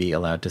that he be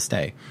allowed to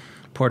stay.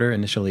 Porter,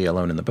 initially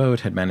alone in the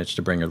boat, had managed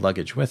to bring her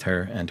luggage with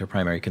her, and her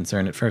primary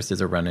concern at first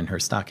is a run in her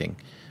stocking,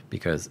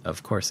 because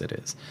of course it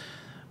is.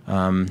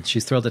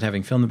 She's thrilled at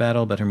having filmed the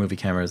battle, but her movie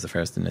camera is the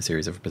first in a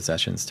series of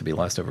possessions to be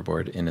lost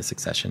overboard in a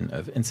succession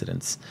of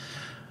incidents.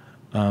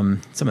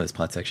 Some of this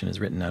plot section is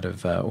written out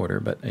of order,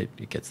 but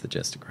it gets the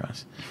gist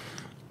across.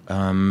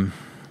 There's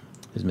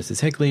Mrs.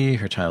 Higley.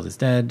 Her child is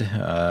dead.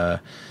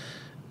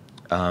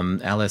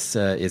 Alice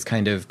is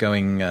kind of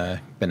going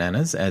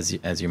bananas,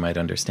 as you might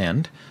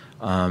understand.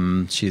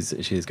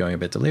 She's going a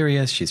bit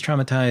delirious. She's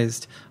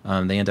traumatized.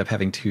 They end up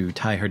having to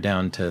tie her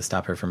down to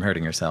stop her from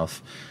hurting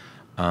herself.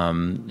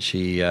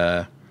 She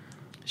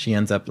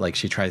ends up, like,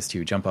 she tries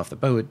to jump off the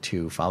boat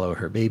to follow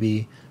her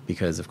baby,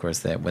 because of course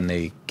that when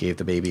they gave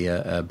the baby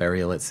a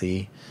burial at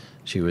sea,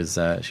 she was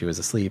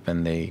asleep,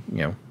 and they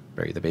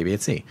buried the baby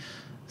at sea.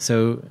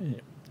 So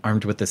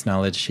armed with this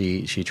knowledge,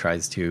 she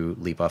tries to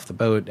leap off the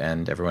boat,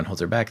 and everyone holds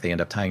her back. They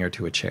end up tying her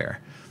to a chair,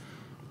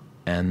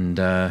 and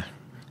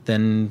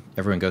then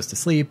everyone goes to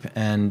sleep.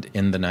 And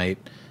in the night,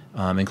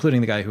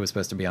 including the guy who was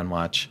supposed to be on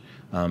watch,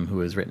 who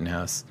was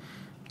Rittenhouse,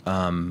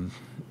 during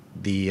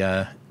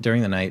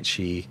the night,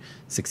 she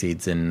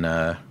succeeds in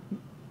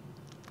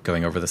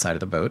going over the side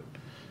of the boat,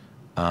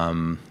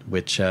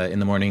 which in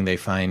the morning they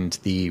find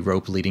the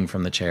rope leading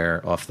from the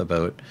chair off the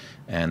boat,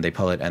 and they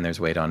pull it, and there's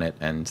weight on it,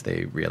 and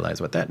they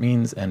realize what that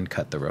means and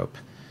cut the rope.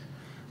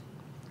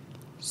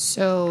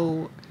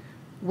 So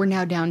we're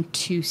now down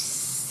to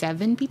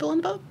 7 people on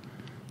the boat?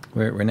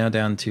 We're now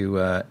down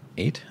to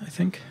 8, I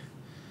think.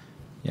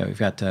 Yeah, we've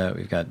got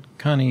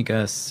Connie,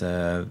 Gus,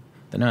 the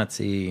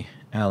Nazi,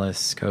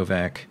 Alice,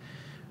 Kovac,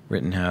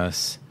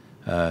 Rittenhouse,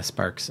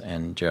 Sparks,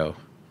 and Joe.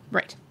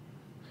 Right.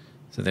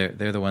 So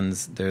they're the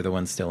ones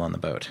still on the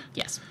boat.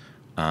 Yes.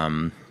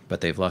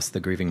 But they've lost the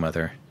grieving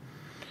mother.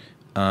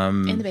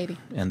 And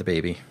the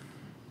baby.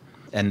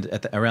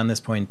 And around this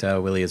point,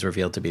 Willie is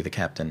revealed to be the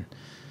captain,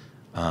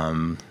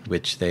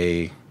 which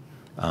Tallulah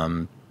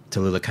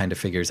kind of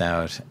figures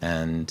out,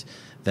 and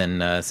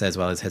then says,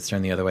 while his head's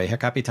turned the other way, "Herr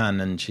Kapitan,"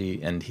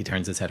 and he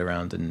turns his head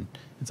around, and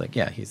it's like,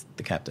 yeah, he's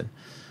the captain.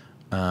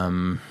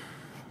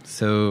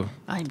 So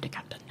I'm the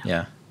captain now.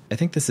 Yeah, I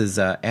think this is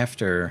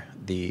after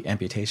the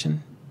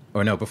amputation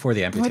or no, before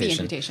the amputation. Or the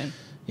amputation.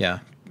 Yeah,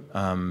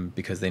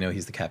 because they know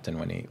he's the captain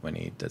when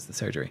he does the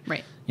surgery.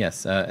 Right.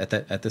 Yes.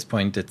 At this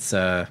point, it's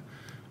the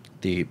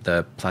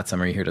plot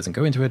summary here doesn't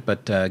go into it,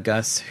 but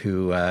Gus,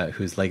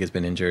 whose leg has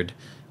been injured,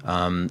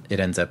 it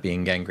ends up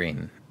being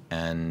gangrene,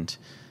 and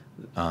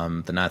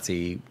the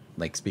Nazi,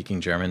 like,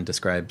 speaking German,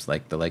 describes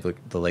like the leg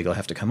will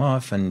have to come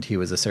off, and he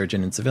was a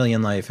surgeon in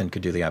civilian life and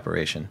could do the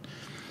operation.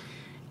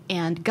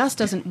 And Gus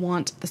doesn't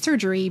want the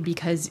surgery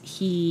because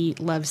he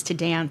loves to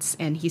dance,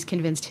 and he's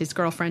convinced his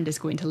girlfriend is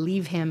going to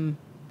leave him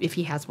if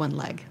he has one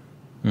leg.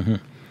 Mm-hmm.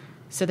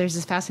 So there's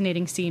this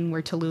fascinating scene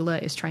where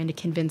Tallulah is trying to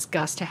convince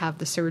Gus to have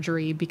the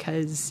surgery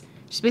because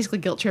she's basically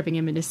guilt-tripping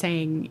him into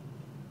saying,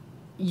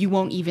 you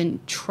won't even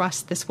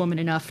trust this woman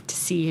enough to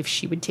see if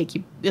she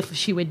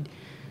would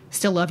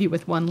still love you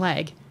with one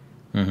leg.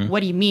 Mm-hmm. What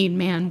do you mean,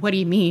 man? What do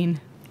you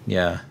mean?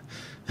 Yeah.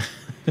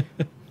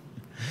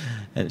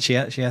 And she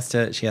has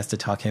to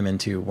talk him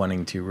into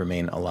wanting to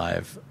remain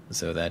alive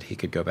so that he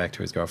could go back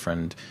to his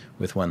girlfriend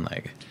with one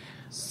leg.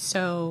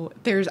 So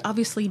there's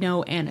obviously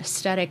no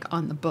anesthetic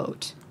on the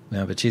boat.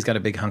 No, but she's got a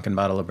big hunkin'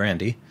 bottle of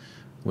brandy,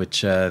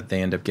 which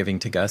they end up giving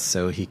to Gus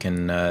so he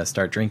can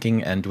start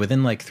drinking. And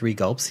within like 3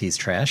 gulps, he's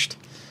trashed.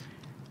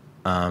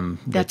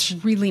 That's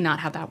really not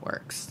how that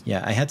works.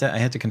 Yeah, I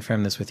had to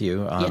confirm this with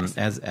you.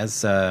 Yes.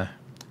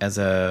 As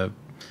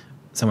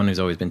someone who's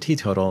always been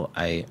teetotal,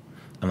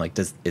 I'm like,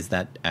 is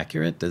that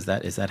accurate? Is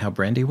that how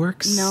brandy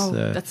works?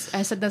 No,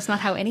 I said that's not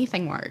how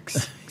anything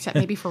works, except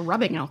maybe for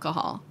rubbing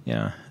alcohol.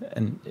 Yeah,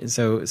 and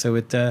so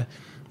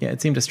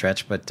it seemed a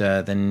stretch, but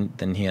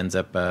then he ends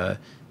up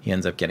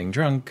getting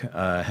drunk,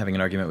 having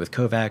an argument with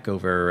Kovac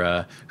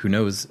over who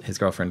knows his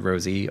girlfriend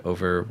Rosie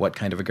over what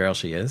kind of a girl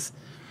she is,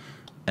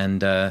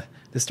 and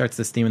this starts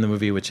this theme in the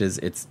movie, which is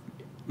it's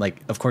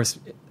like of course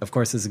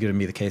this is going to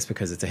be the case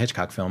because it's a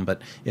Hitchcock film,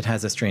 but it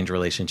has a strange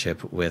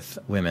relationship with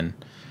women.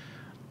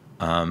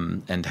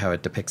 And how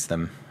it depicts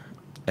them.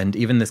 And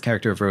even this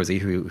character of Rosie,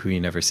 who you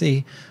never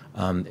see,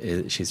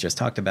 she's just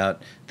talked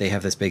about, they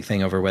have this big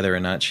thing over whether or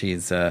not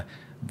she's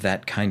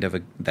that kind of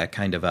a ...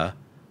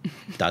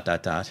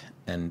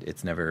 and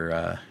it's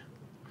never...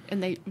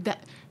 And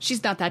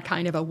she's not that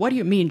kind of a... What do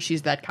you mean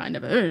she's that kind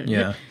of a...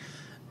 Yeah.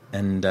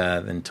 And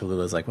then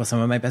Tallulah's like, well, some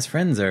of my best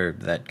friends are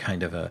that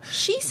kind of a...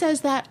 She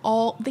says that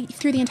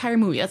through the entire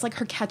movie. That's like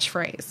her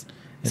catchphase.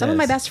 Some of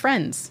my best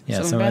friends.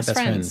 Yeah, some of my best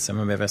friends. Some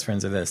of my best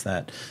friends are this,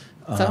 that.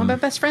 Some of my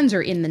best friends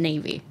are in the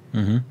Navy.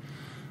 Mm-hmm.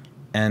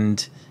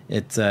 And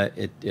it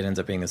ends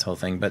up being this whole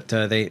thing. But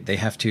they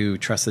have to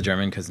trust the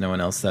German because no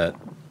one else...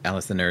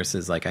 Alice, the nurse,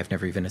 is like, I've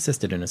never even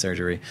assisted in a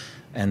surgery.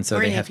 And so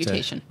they have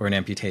to... Or an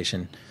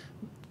amputation.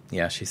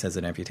 Yeah, she says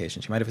an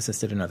amputation. She might have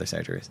assisted in other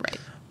surgeries. Right.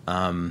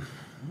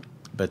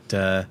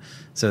 But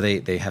so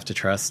they have to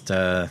trust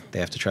the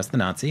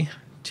Nazi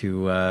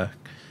to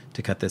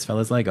cut this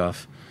fella's leg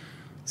off.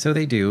 So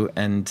they do,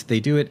 and they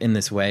do it in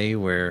this way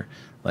where,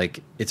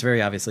 like, it's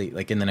very obviously,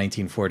 like, in the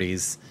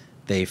 1940s,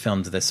 they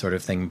filmed this sort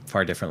of thing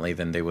far differently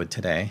than they would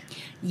today.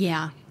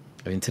 Yeah.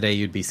 I mean, today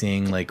you'd be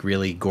seeing, like,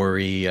 really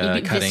gory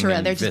cutting viscera.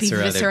 and There'd just be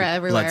viscera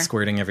everywhere. Blood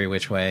squirting every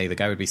which way. The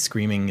guy would be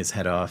screaming his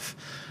head off.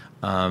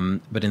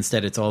 But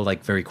instead, it's all,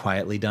 like, very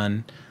quietly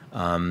done.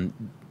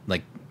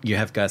 Like, you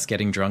have Gus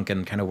getting drunk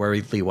and kind of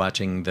worriedly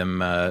watching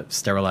them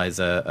sterilize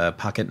a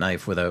pocket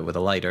knife with a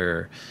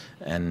lighter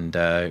and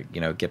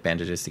get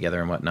bandages together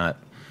and whatnot.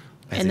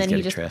 And then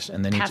he just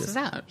passes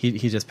out.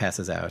 He just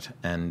passes out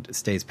and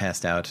stays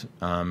passed out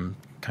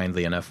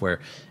kindly enough where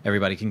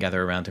everybody can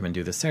gather around him and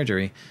do the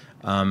surgery.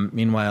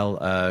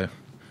 Meanwhile,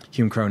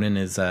 Hume Cronin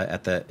is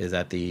at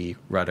the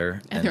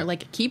rudder, and they're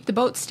like, "Keep the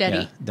boat steady."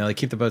 Yeah, they're like,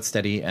 "Keep the boat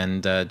steady."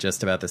 And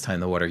just about this time,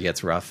 the water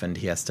gets rough, and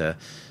he has to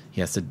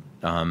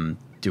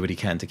do what he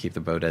can to keep the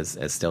boat as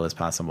still as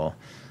possible.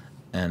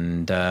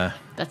 And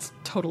that's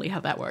totally how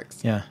that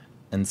works. Yeah.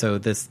 And so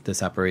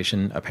this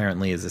operation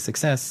apparently is a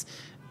success.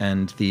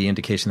 And the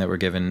indication that we're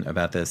given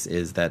about this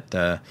is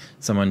that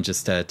someone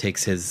just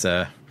takes his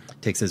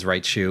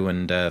right shoe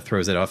and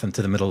throws it off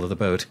into the middle of the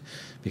boat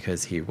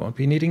because he won't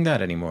be needing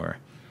that anymore.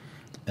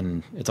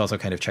 And it's also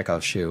kind of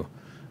Chekhov's shoe.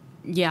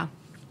 Yeah.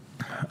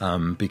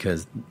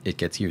 Because it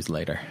gets used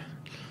later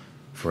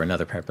for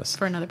another purpose.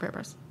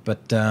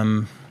 But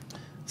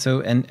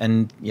so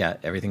and yeah,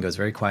 everything goes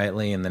very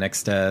quietly. And the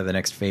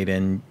next fade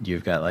in,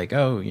 you've got like,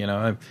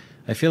 I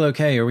feel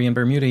okay. Are we in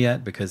Bermuda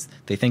yet? Because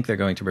they think they're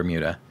going to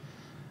Bermuda.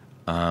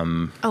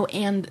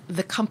 And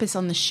the compass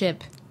on the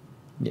ship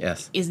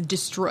is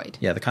destroyed.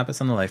 Yeah, the compass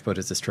on the lifeboat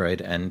is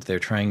destroyed, and they're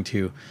trying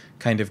to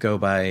kind of go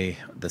by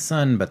the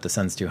sun, but the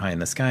sun's too high in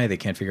the sky. They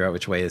can't figure out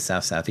which way is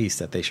south-southeast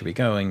that they should be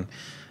going.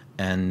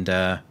 And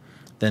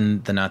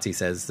then the Nazi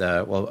says,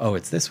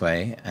 it's this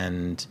way.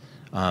 And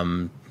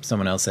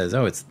someone else says,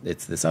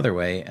 it's this other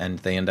way. And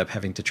they end up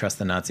having to trust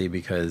the Nazi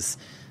because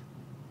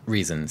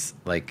reasons.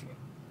 Like,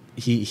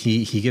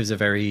 he gives a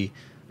very...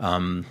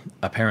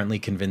 apparently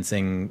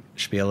convincing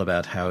spiel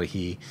about how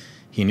he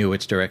knew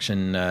which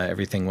direction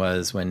everything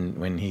was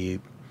when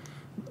he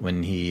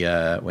when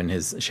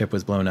his ship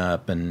was blown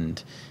up,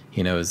 and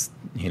he knows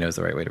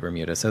the right way to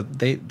Bermuda. So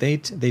they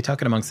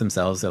talk it amongst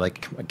themselves. They're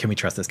like, can we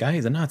trust this guy?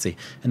 He's a Nazi.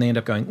 And they end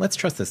up going, let's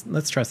trust this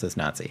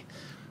Nazi.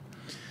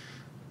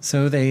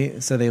 So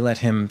they let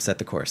him set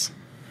the course.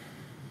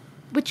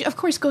 Which of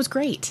course goes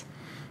great.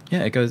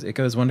 Yeah, it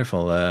goes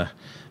wonderful.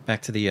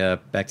 Back to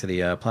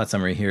the plot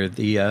summary here.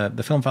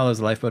 The film follows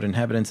the lifeboat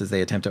inhabitants as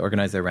they attempt to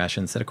organize their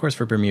rations, set a course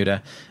for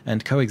Bermuda,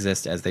 and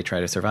coexist as they try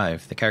to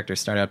survive. The characters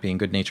start out being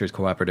good-natured,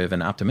 cooperative,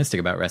 and optimistic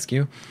about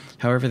rescue.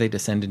 However, they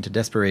descend into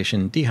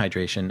desperation,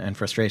 dehydration, and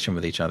frustration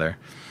with each other.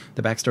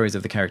 The backstories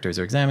of the characters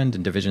are examined,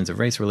 and divisions of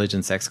race,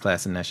 religion, sex,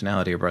 class, and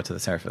nationality are brought to the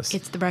surface.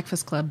 It's The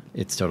Breakfast Club.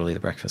 It's totally The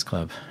Breakfast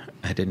Club.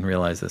 I didn't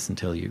realize this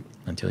until you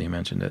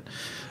mentioned it.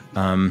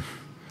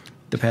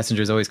 The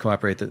passengers always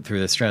cooperate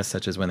through the stress,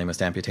 such as when they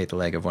must amputate the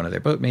leg of one of their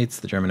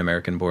boatmates, the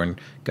German-American-born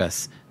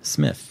Gus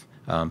Smith,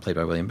 played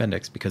by William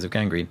Bendix, because of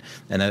gangrene.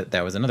 And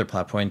that was another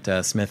plot point.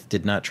 Smith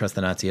did not trust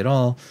the Nazi at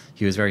all.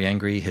 He was very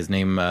angry. His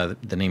name,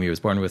 the name he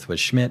was born with, was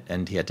Schmidt,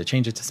 and he had to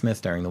change it to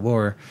Smith during the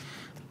war.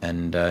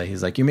 And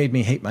he's like, "You made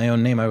me hate my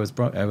own name I was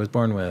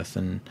born with,"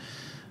 and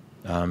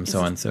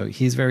so on. So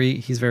he's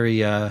very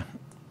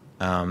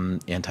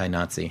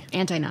anti-Nazi.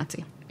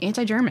 Anti-Nazi.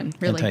 Anti-German,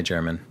 really.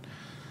 Anti-German.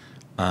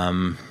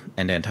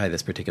 And anti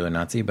this particular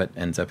Nazi, but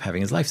ends up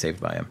having his life saved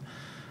by him.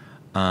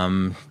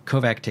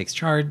 Kovac takes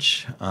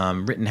charge.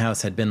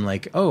 Rittenhouse had been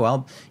like,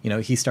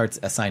 he starts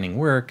assigning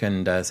work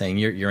and saying,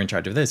 you're in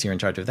charge of this, you're in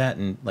charge of that,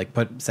 and like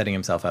setting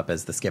himself up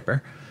as the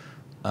skipper.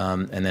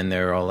 And then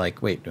they're all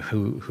like, wait,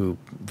 who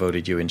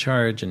voted you in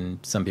charge? And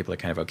some people are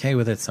kind of okay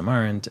with it, some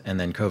aren't. And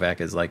then Kovac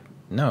is like,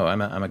 no,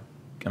 I'm a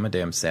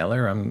damn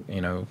sailor.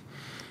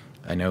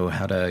 I know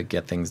how to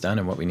get things done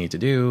and what we need to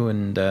do.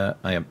 And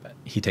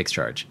he takes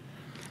charge.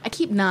 I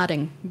keep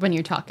nodding when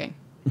you're talking.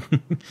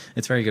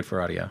 It's very good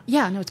for audio.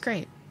 Yeah, no, it's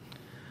great.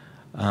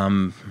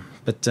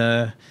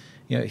 But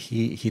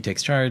he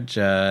takes charge,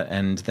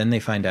 and then they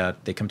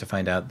come to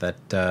find out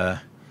that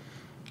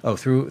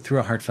through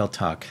a heartfelt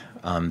talk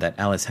that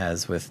Alice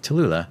has with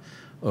Tallulah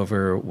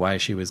over why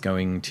she was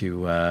going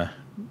to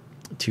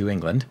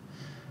England,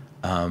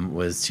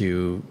 was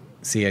to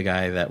see a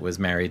guy that was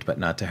married but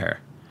not to her.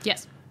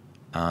 Yes.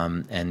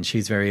 And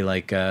she's very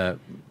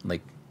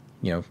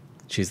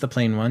she's the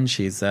plain one.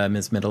 She's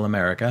Miss Middle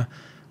America,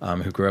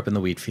 who grew up in the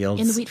wheat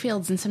fields. In the wheat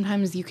fields, and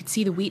sometimes you could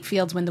see the wheat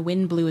fields when the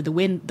wind blew. The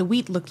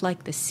wheat looked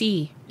like the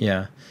sea.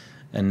 Yeah,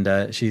 and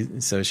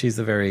she's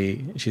the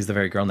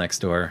very girl next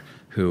door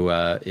who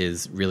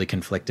is really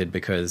conflicted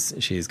because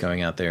she's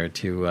going out there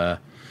to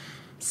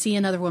see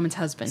another woman's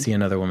husband.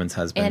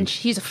 And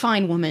she's a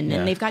fine woman,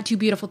 and they've got 2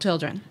 beautiful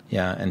children.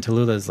 Yeah, and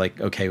Tallulah's like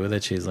okay with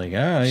it. She's like,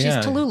 oh, she's yeah.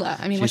 She's Tallulah.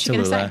 I mean, what's she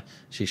going to say?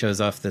 She shows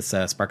off this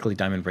sparkly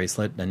diamond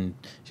bracelet, and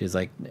she's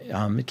like,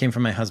 it came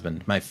from my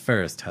husband, my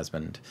first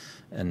husband.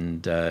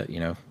 And, they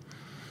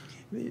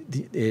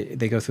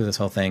go through this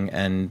whole thing,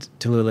 and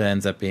Tallulah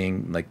ends up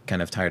being like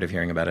kind of tired of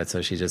hearing about it,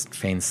 so she just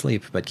feigns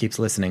sleep, but keeps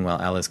listening while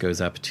Alice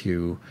goes up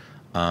to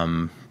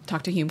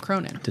talk to Hume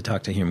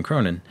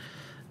Cronin.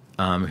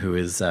 Who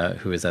is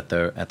at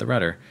the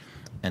rudder,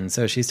 and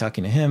so she's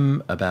talking to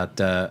him about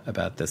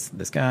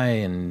this guy,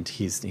 and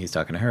he's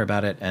talking to her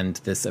about it, and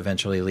this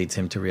eventually leads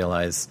him to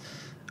realize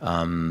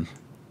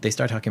they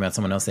start talking about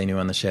someone else they knew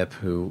on the ship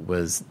who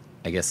was,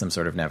 I guess, some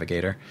sort of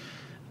navigator,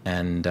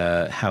 and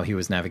how he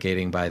was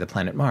navigating by the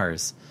planet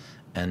Mars,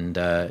 and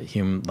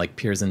Hume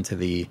peers into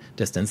the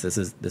distance. This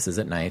is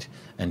at night,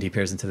 and he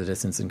peers into the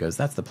distance and goes,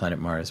 "That's the planet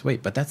Mars.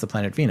 Wait, but that's the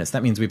planet Venus.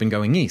 That means we've been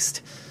going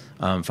east."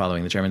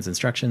 Following the Germans'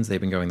 instructions,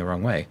 they've been going the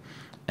wrong way.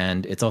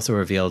 And it's also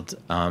revealed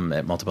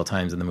at multiple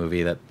times in the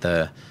movie that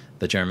the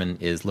German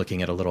is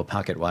looking at a little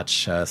pocket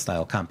watch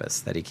style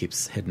compass that he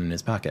keeps hidden in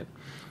his pocket.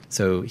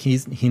 So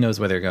he knows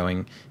where they're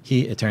going.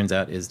 He, it turns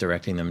out, is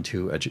directing them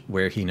to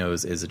where he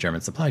knows is a German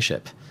supply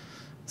ship.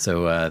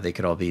 So they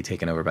could all be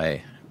taken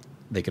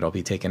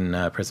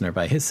prisoner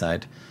by his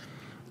side.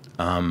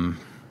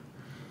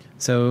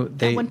 So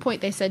at one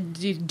point they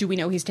said, do we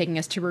know he's taking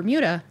us to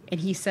Bermuda? And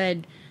he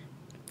said,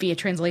 via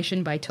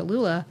translation by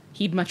Tallulah,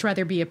 he'd much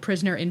rather be a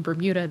prisoner in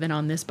Bermuda than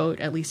on this boat.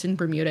 At least in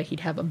Bermuda, he'd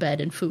have a bed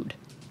and food.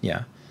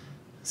 Yeah.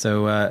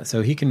 So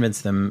he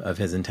convinced them of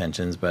his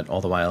intentions, but all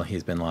the while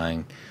he's been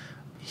lying.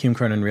 Hume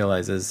Cronin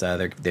realizes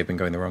they've been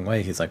going the wrong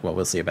way. He's like, well,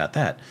 we'll see about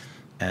that.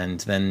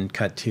 And then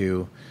cut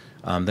to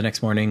the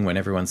next morning when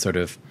everyone's sort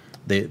of...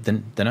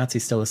 The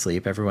Nazi's still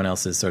asleep. Everyone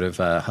else is sort of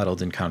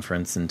huddled in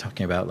conference and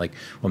talking about,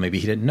 well, maybe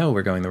he didn't know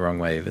we're going the wrong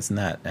way, this and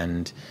that.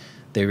 And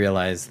they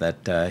realize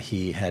that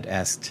he had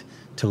asked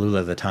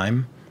Tallulah the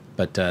time,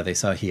 but they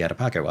saw he had a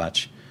pocket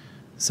watch.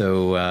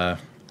 So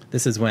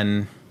this is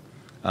when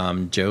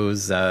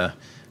Joe's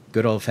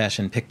good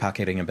old-fashioned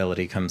pickpocketing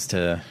ability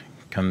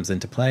comes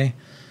into play,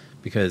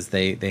 because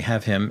they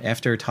have him,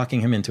 after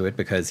talking him into it,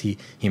 because he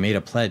made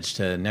a pledge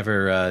to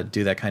never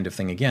do that kind of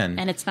thing again.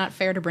 And it's not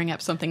fair to bring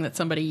up something that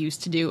somebody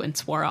used to do and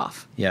swore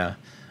off. Yeah.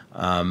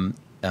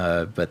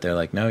 But they're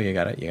like, no, you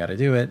gotta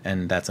do it,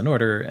 and that's an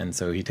order. And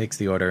so he takes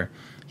the order.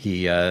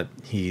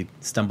 he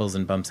stumbles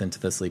and bumps into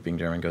the sleeping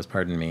German, goes,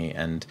 "Pardon me,"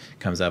 and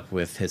comes up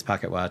with his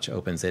pocket watch,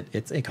 opens it.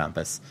 It's a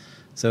compass.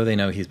 So they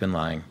know he's been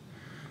lying.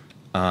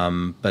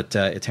 But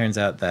it turns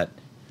out that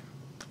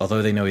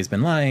although they know he's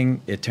been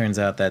lying, it turns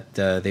out that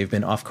they've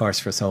been off course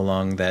for so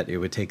long that it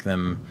would take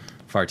them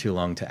far too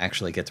long to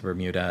actually get to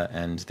Bermuda,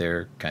 and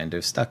they're kind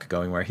of stuck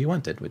going where he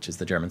wanted, which is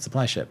the German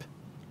supply ship.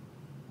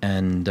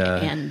 And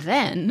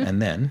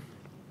then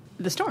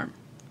the storm.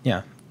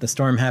 Yeah, the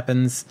storm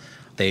happens.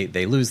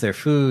 They lose their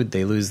food.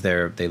 They lose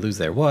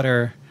their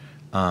water.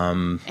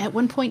 At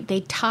one point,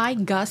 they tie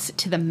Gus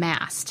to the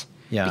mast.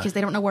 Yeah. Because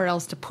they don't know where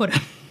else to put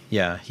him.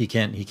 Yeah, he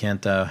can't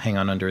hang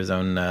on under his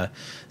own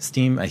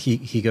steam.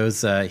 He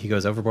goes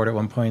overboard at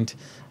one point,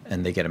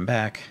 and they get him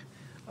back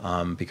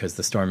because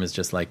the storm is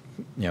just like,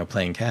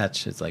 playing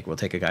catch. It's like, we'll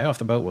take a guy off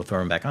the boat, we'll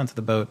throw him back onto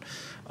the boat.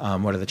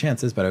 What are the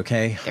chances? But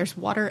okay. There's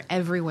water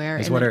everywhere.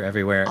 There's water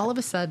everywhere. All of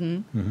a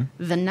sudden,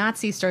 the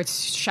Nazi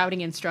starts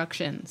shouting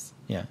instructions.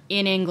 Yeah.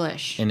 In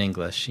English.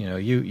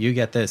 You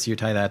get this, you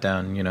tie that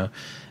down,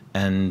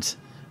 and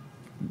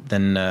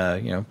then,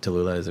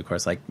 Tallulah is, of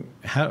course, like,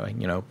 how,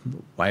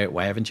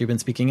 why haven't you been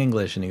speaking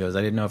English? And he goes,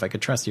 I didn't know if I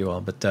could trust you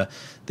all. But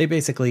they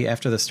basically,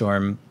 after the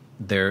storm,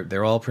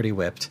 they're all pretty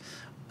whipped.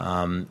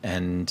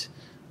 And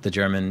the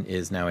German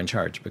is now in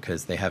charge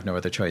because they have no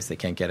other choice. They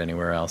can't get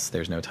anywhere else.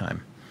 There's no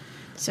time.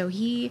 So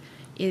he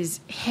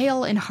is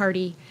hale and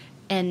hearty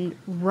and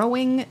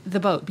rowing the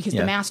boat because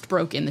the mast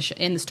broke in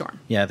the storm.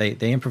 Yeah, they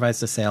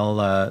improvised a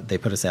sail. They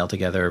put a sail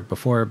together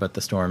before, but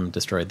the storm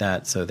destroyed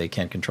that, so they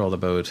can't control the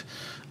boat.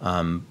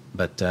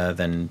 But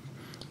then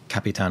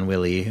Capitan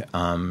Willy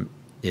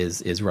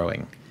is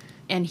rowing.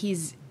 And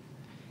he's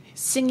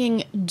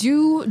singing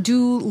Du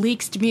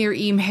liegst mir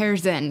im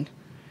Herzen,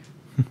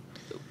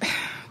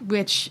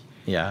 which...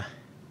 Yeah.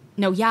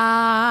 No,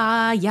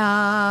 yeah.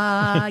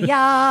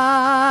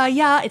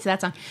 It's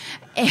that song.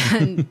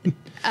 And...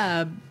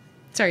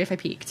 sorry if I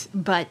peeked,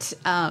 but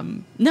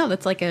no,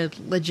 that's like a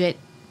legit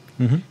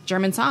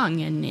German song.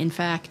 And in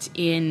fact,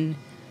 in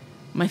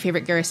my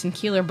favorite Garrison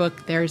Keillor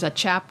book, there's a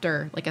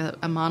chapter, like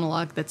a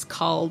monologue that's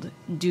called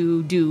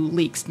Du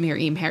liegst mir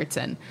im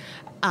Herzen.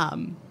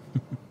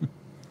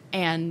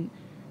 And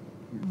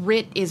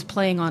Rit is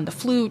playing on the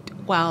flute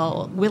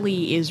while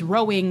Willie is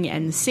rowing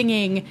and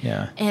singing.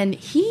 Yeah. And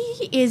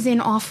he is in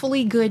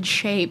awfully good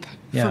shape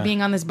for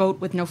being on this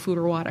boat with no food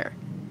or water.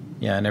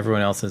 Yeah, and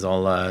everyone else is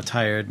all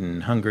tired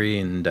and hungry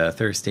and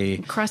thirsty.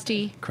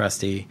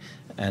 Crusty.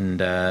 And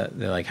they're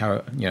like,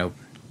 how,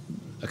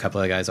 a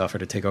couple of guys offer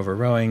to take over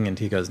rowing, and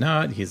he goes,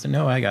 no,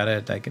 I got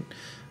it. I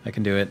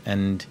can do it.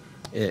 And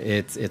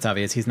it's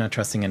obvious he's not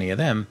trusting any of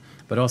them,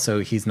 but also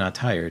he's not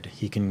tired.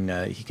 He can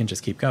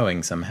just keep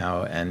going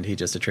somehow, and he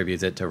just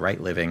attributes it to right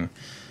living.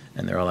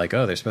 And they're all like,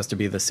 oh, they're supposed to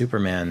be the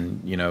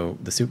Superman,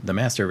 the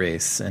master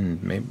race,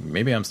 and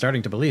maybe I'm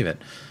starting to believe it.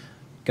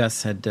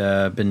 Gus had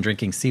been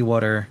drinking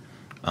seawater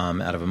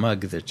out of a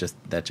mug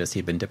that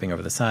he'd been dipping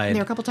over the side. And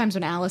there were a couple times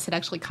when Alice had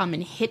actually come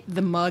and hit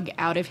the mug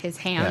out of his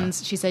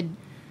hands. Yeah. She said,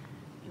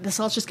 the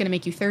salt's just going to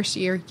make you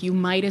thirstier. You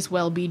might as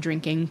well be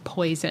drinking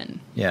poison.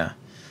 Yeah.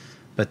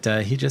 But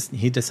he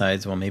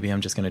decides, well, maybe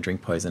I'm just going to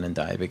drink poison and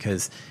die,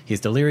 because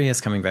he's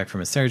delirious coming back from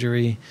his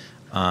surgery.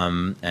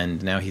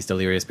 And now he's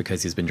delirious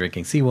because he's been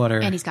drinking seawater.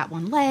 And he's got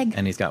one leg.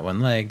 And he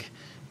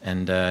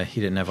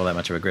didn't have all that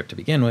much of a grip to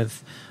begin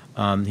with.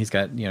 He's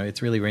got,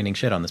 it's really raining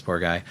shit on this poor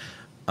guy.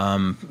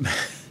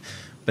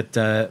 But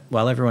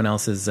while everyone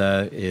else is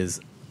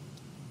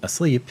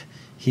asleep,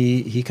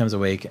 he comes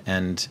awake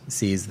and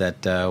sees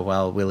that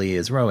while Willie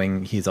is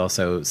rowing, he's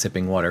also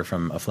sipping water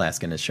from a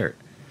flask in his shirt.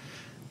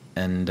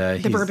 And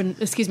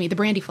the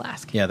brandy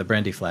flask. Yeah, the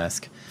brandy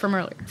flask from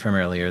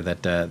earlier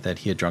that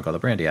he had drunk all the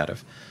brandy out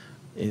of.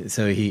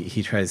 So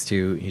he tries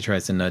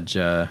to nudge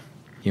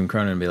Hume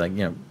Cronin and be like,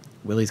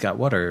 Willie's got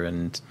water,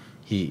 and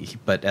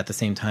but at the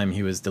same time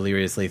he was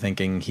deliriously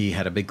thinking he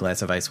had a big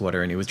glass of ice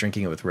water and he was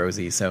drinking it with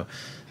Rosie. So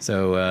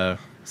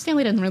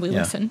Stanley doesn't really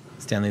listen.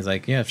 Stanley's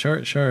like, yeah, sure,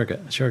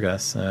 Gus. Sure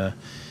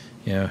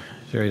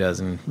he does,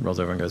 and rolls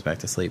over and goes back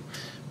to sleep.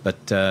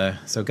 But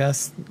so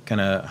Gus kind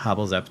of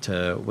hobbles up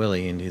to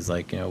Willie and he's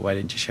like, why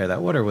didn't you share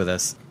that water with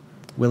us?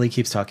 Willie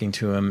keeps talking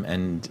to him,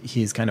 and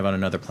he's kind of on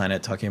another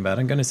planet talking about,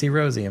 I'm going to see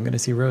Rosie. And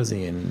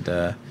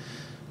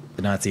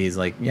the Nazi's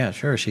like, yeah,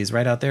 sure, she's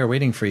right out there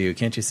waiting for you.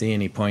 Can't you see?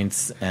 And he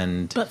points.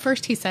 But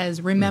first he says,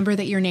 remember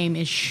that your name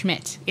is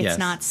Schmidt. It's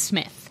not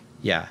Smith.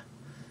 Yeah.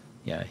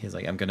 He's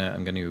like, I'm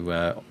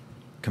gonna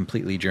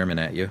completely German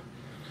at you.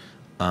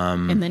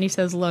 And then he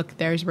says, look,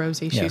 there's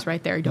Rosie. She's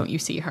right there. Don't you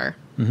see her?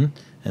 Mm-hmm.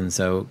 And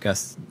so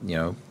Gus,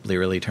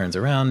 blearily turns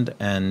around,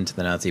 and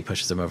the Nazi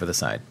pushes him over the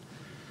side.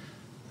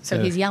 So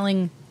he's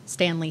yelling,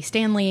 Stanley,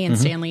 and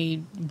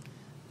Stanley...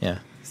 Yeah,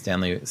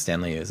 Stanley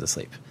is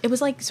asleep. It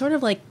was sort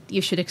of like,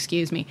 you should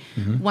excuse me.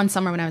 Mm-hmm. One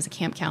summer when I was a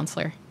camp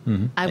counselor,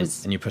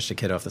 And you pushed a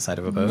kid off the side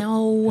of a boat?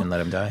 No. And let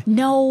him die?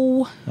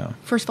 No. Oh.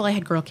 First of all, I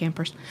had girl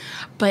campers.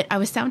 But I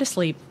was sound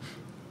asleep,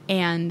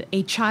 and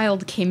a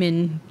child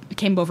came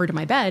over to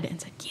my bed and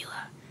said,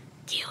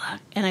 Gila.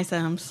 And I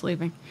said, I'm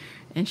sleeping.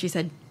 And she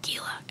said,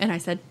 Gila. And I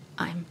said,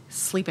 I'm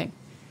sleeping.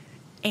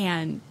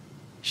 And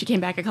she came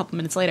back a couple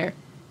minutes later.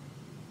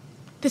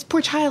 This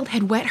poor child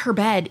had wet her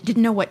bed,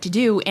 didn't know what to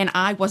do, and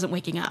I wasn't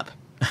waking up.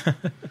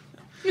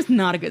 It was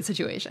not a good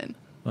situation.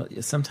 Well,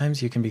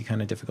 sometimes you can be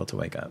kind of difficult to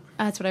wake up.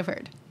 That's what I've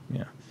heard.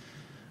 Yeah.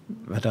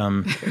 But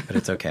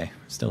it's okay.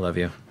 Still love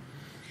you.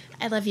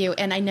 I love you,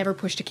 and I never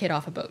pushed a kid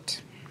off a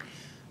boat.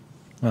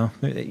 Well,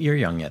 you're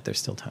young yet. There's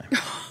still time.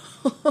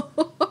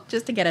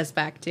 Just to get us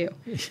back to...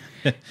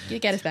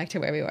 get us back to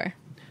where we were.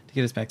 To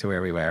get us back to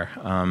where we were.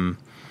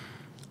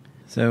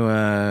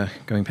 So,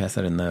 going past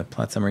that in the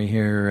plot summary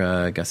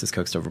here, Gus is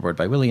coaxed overboard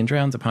by Willie and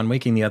drowns. Upon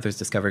waking, the others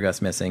discover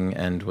Gus missing,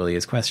 and Willie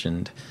is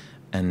questioned.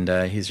 And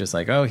he's just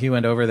like, oh, he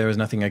went over, there was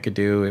nothing I could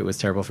do, it was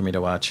terrible for me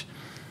to watch.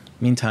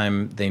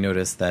 Meantime, they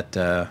notice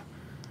that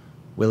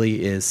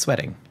Willie is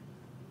sweating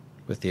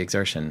with the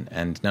exertion,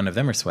 and none of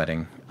them are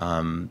sweating.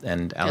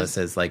 And Alice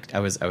says, like, I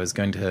was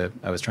trying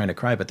to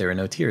cry, but there are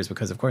no tears,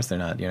 because of course they're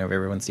not,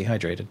 everyone's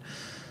dehydrated.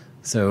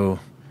 So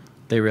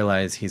they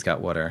realize he's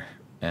got water,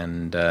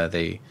 and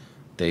they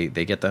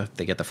get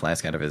the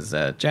flask out of his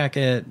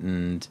jacket,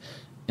 and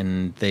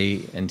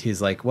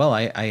he's like, well,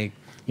 I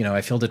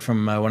filled it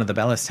from one of the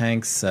ballast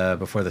tanks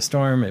before the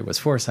storm. It was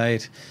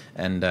foresight,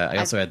 and I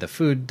also had the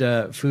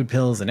food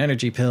pills and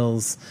energy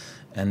pills,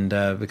 and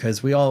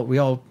because we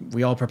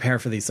all prepare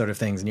for these sort of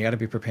things, and you got to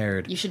be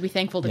prepared. You should be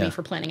thankful to me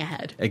for planning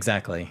ahead.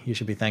 Exactly, you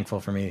should be thankful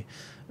for me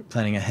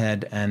planning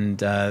ahead, and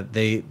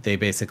they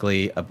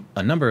basically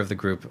a number of the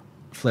group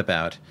flip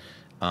out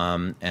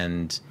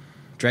and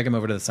drag him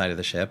over to the side of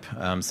the ship.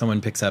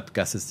 Someone picks up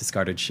Gus's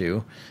discarded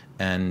shoe,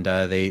 and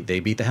they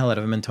beat the hell out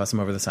of him and toss him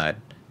over the side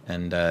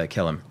and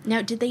kill him.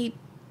 Now, did they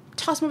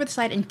toss him over the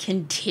side and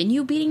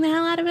continue beating the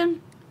hell out of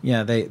him?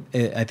 Yeah,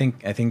 I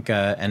think,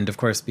 and of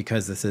course,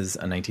 because this is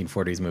a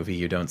 1940s movie,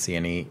 you don't see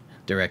any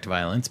direct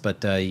violence,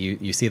 but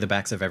you see the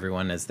backs of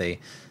everyone as they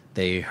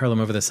hurl him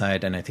over the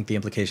side, and I think the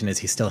implication is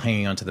he's still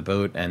hanging onto the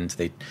boat, and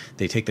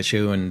they take the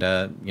shoe and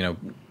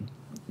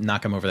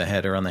knock him over the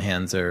head or on the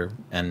hands or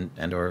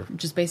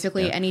just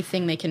basically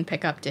anything they can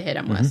pick up to hit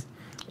him with.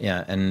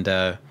 Yeah, and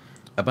a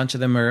bunch of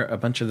them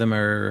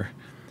are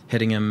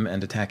hitting him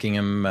and attacking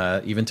him,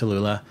 even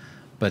Tallulah,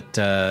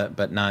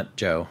 but not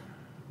Joe.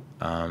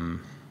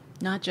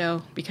 Not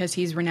Joe, because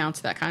he's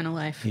renounced that kind of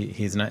life.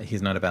 He's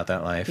not about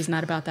that life. He's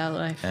not about that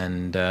life.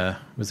 And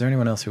was there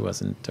anyone else who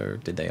wasn't, or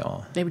did they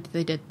all? They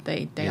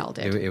all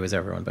did. It was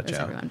everyone but Joe.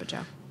 Everyone but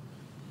Joe.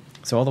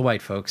 So all the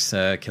white folks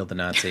killed the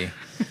Nazi,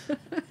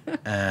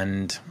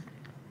 and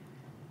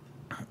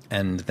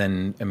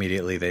then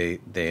immediately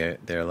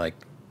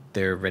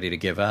they're ready to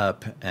give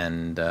up,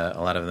 and a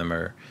lot of them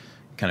are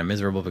kind of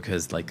miserable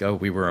because, like, oh,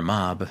 we were a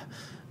mob,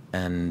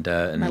 and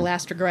my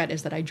last regret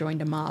is that I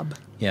joined a mob.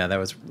 Yeah, that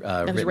was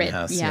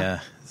Rittenhouse.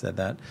 Yeah, said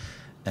that,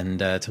 and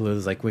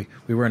Tallulah's like, we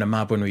weren't a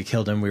mob when we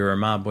killed him. We were a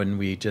mob when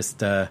we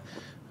just.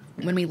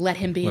 When we let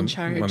him be in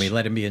charge. When we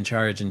let him be in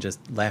charge and just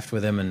laughed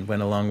with him and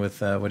went along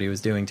with what he was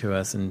doing to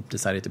us and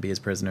decided to be his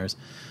prisoners.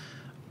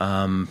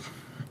 And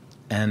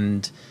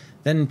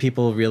then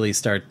people really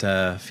start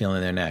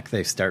feeling their neck.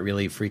 They start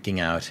really freaking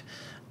out.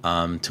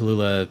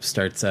 Tallulah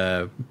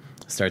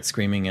starts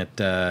screaming at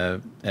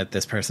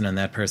this person and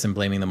that person,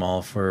 blaming them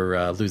all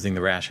for losing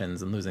the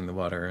rations and losing the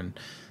water and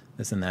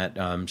this and that.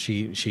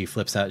 She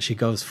flips out. She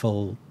goes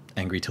full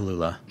angry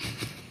Tallulah,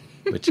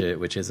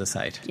 which is a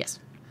sight. Yes.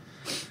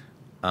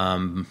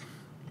 And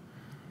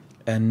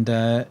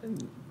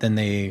then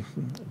they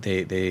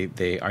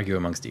argue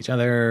amongst each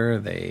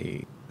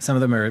other. Some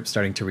of them are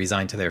starting to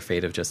resign to their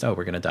fate of just, oh,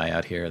 we're going to die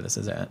out here. This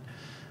is it.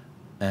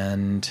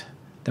 And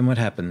then what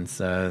happens?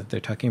 They're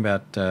talking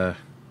about.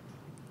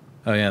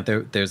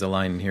 There's a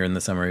line here in the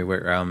summary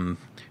where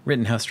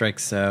Rittenhouse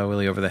strikes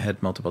Willie over the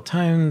head multiple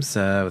times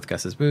with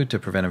Gus's boot to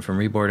prevent him from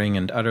reboarding,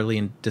 and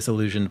utterly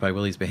disillusioned by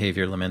Willie's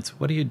behavior, laments,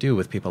 "What do you do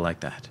with people like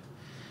that?"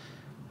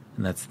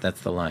 And that's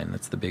the line.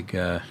 That's the big.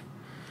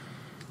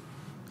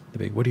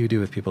 What do you do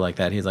with people like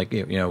that? He's like,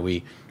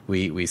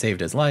 we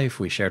saved his life.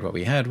 We shared what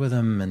we had with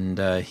him,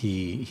 and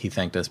he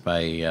thanked us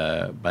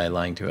by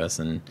lying to us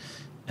and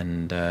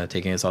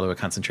taking us all to a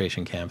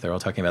concentration camp. They're all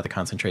talking about the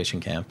concentration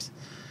camps.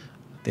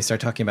 They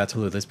start talking about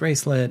Tallulah's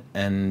bracelet,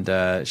 and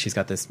she's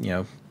got this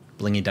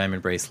blingy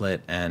diamond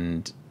bracelet,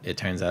 and it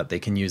turns out they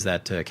can use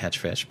that to catch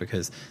fish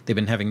because they've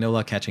been having no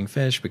luck catching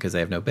fish because they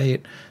have no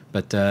bait.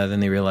 But then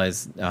they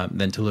realize,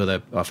 then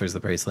Tallulah offers the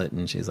bracelet,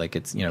 and she's like,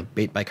 it's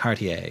bait by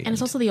Cartier, and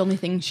it's also the only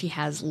thing she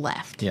has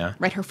left. Yeah,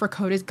 right. Her fur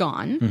coat is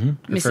gone.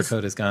 Mm-hmm. Her fur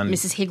coat is gone.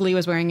 Mrs. Higley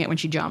was wearing it when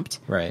she jumped.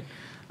 Right.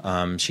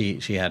 She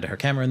had her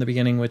camera in the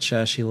beginning, which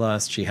she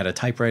lost. She had a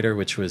typewriter,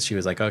 she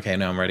was like, okay,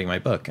 no, I'm writing my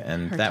book,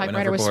 and her that went overboard.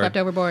 Typewriter was swept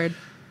overboard.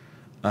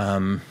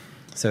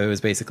 So it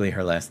was basically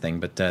her last thing,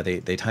 but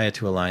they tie it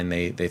to a line,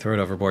 they throw it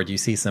overboard. You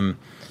see some,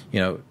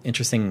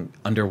 interesting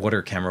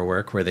underwater camera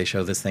work where they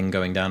show this thing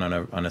going down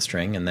on a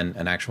string and then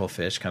an actual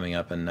fish coming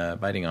up and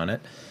biting on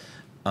it.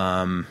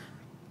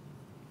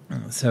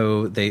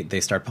 So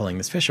they start pulling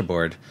this fish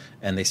aboard,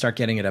 and they start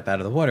getting it up out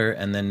of the water.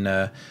 And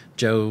then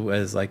Joe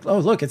is like, "Oh,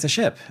 look, it's a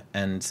ship!"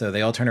 And so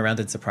they all turn around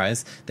in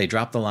surprise. They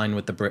drop the line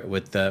with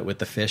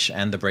the fish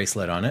and the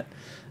bracelet on it.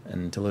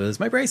 And Tallulah's,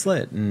 "My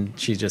bracelet!" And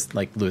she just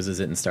like loses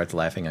it and starts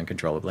laughing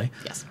uncontrollably.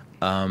 Yes.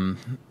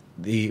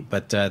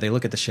 But they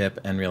look at the ship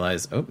and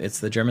realize, oh, it's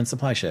the German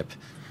supply ship.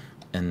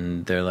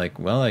 And they're like,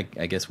 well, I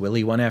guess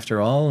Willie won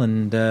after all.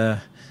 And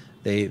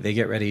they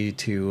get ready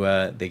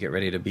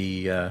to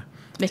be.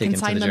 They taken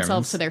consign to the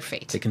themselves Germans. to their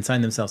fate. They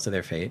consign themselves to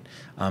their fate.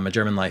 A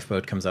German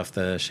lifeboat comes off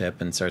the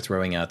ship and starts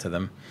rowing out to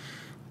them.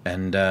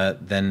 And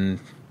then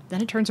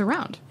it turns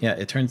around. Yeah,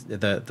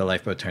 the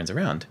lifeboat turns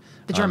around.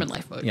 The German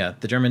lifeboat. Yeah,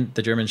 the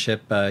German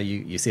ship.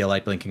 You see a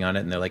light blinking on it,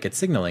 and they're like, "It's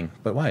signaling,"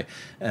 but why?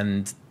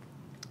 And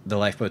the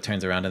lifeboat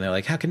turns around, and they're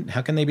like, "How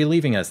can they be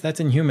leaving us?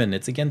 That's inhuman.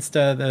 It's against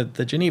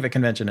the Geneva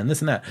Convention and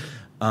this and that."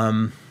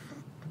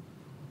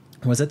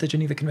 Was it the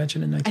Geneva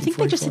Convention in 1944? I think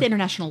they just said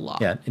international law.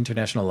 Yeah,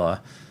 international law.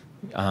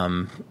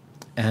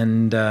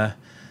 Then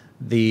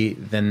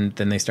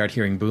they start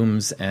hearing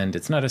booms, and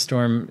it's not a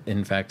storm.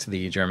 In fact,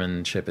 the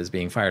German ship is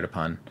being fired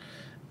upon,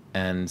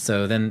 and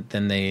so then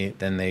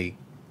they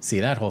see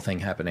that whole thing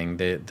happening.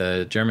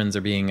 The Germans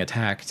are being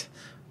attacked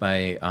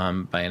by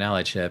an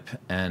Allied ship,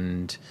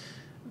 and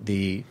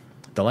the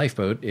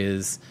lifeboat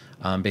is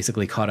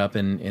basically caught up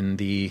in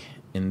the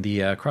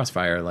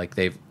crossfire. Like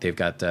they've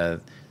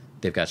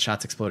got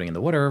shots exploding in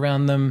the water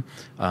around them.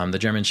 The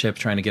German ship,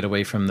 trying to get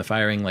away from the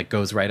firing, like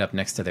goes right up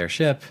next to their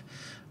ship,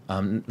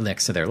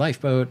 next to their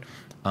lifeboat.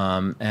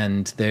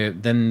 And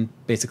then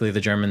basically the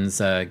Germans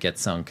get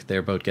sunk.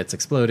 Their boat gets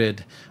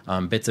exploded.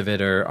 Bits of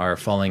it are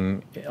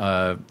falling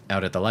out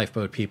at the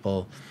lifeboat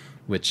people,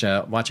 which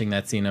watching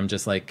that scene, I'm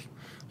just like,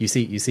 you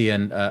see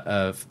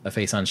a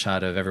face-on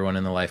shot of everyone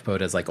in the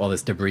lifeboat as like all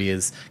this debris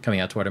is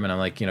coming out toward them, and I'm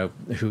like,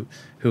 who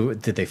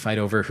did they fight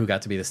over? Who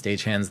got to be the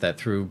stagehands that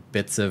threw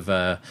bits of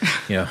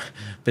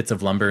bits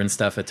of lumber and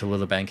stuff at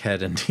Tallulah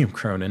Bankhead and Hume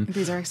Cronin?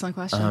 These are excellent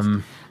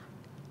questions.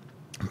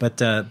 But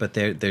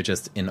they're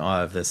just in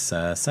awe of this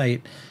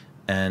sight,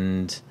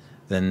 and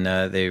then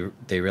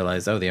they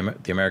realize, oh, the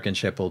American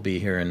ship will be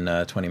here in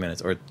 20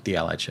 minutes, or the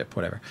Allied ship,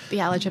 whatever. The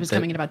Allied ship is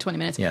coming in about 20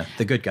 minutes. Yeah,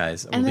 the good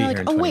guys will and be they're here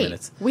like, in 20 wait,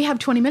 minutes. We have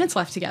 20 minutes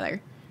left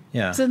together.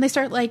 Yeah. So then they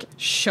start like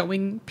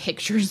showing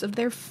pictures of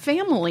their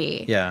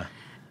family. Yeah.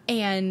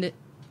 And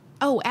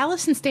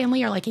Alice and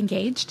Stanley are like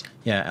engaged.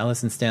 Yeah,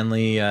 Alice and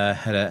Stanley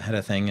had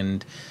a thing,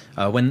 and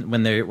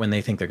when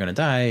they think they're going to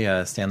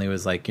die, Stanley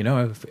was like,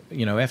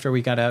 after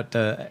we got out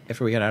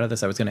of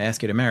this, I was going to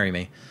ask you to marry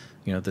me.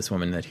 This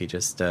woman that he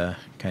just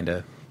kind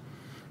of.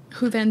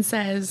 Who then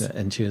says,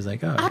 and she was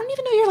like, oh, I don't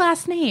even know your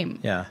last name.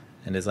 Yeah,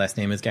 and his last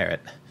name is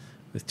Garrett,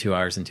 with 2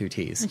 R's and 2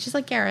 T's. And she's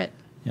like, Garrett.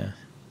 Yeah.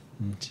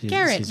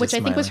 Garrett, which I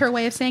think was her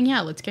way of saying,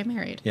 yeah, let's get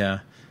married. Yeah.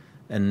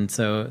 And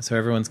so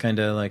everyone's kind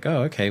of like,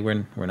 oh, okay,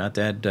 we're not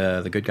dead.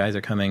 The good guys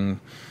are coming.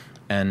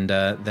 And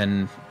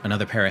then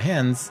another pair of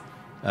hands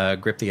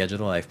grip the edge of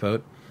the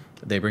lifeboat.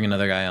 They bring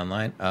another guy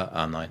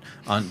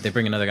they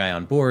bring another guy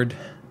on board,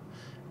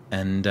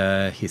 and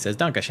he says,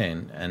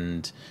 Dankeschön.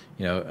 And,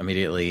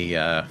 immediately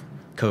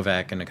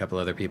Kovac and a couple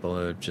other people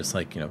are just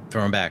like,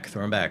 throw him back.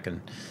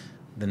 And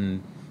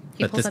then...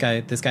 But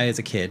this guy is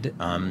a kid.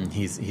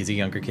 He's a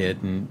younger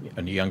kid and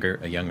a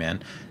young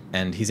man,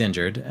 and he's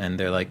injured. And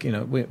they're like,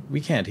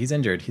 we can't. He's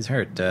injured. He's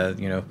hurt.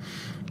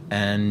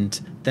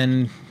 And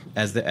then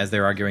as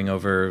they're arguing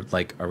over,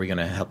 like, are we going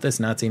to help this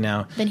Nazi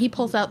now? Then he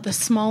pulls out the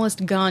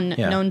smallest gun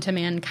known to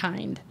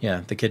mankind.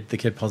 Yeah, the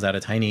kid pulls out a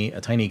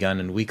tiny gun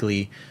and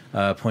weakly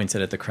points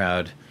it at the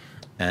crowd.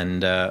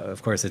 And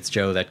of course, it's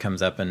Joe that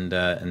comes up and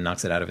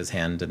knocks it out of his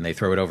hand, and they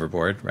throw it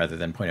overboard rather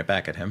than point it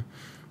back at him,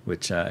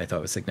 which I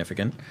thought was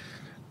significant.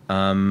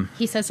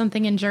 He says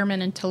something in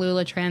German, and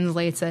Tallulah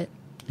translates it.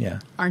 Yeah.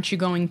 Aren't you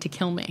going to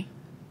kill me?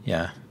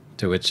 Yeah.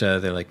 To which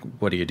they're like,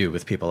 what do you do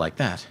with people like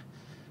that?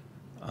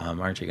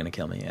 Aren't you going to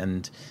kill me?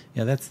 And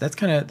yeah, that's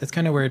kind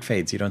of where it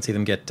fades. You don't see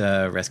them get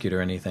rescued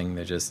or anything.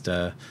 They're just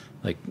they're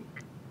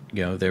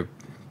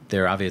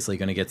obviously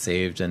going to get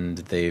saved, and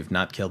they've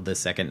not killed this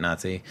second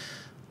Nazi.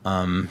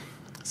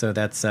 So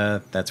that's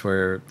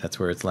where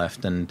it's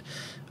left. And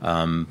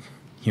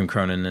Hume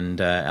Cronin and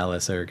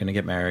Alice are going to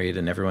get married,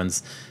 and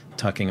everyone's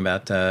talking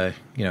about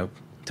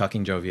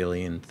talking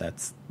jovially, and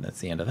that's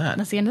the end of that.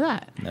 That's the end of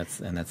that.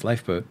 And that's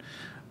Lifeboat.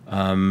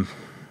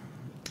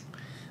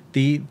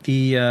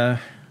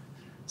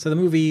 So the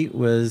movie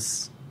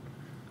was,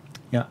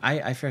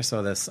 I first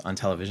saw this on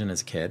television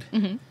as a kid,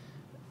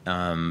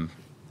 mm-hmm.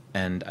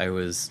 And I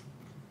was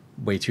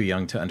way too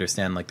young to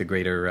understand like the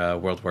greater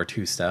World War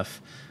II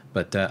stuff.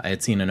 But I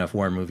had seen enough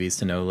war movies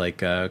to know, like,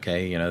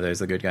 there's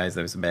the good guys,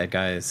 there's the bad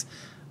guys,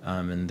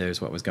 and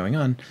there's what was going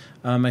on.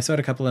 I saw it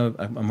a couple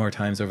of more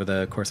times over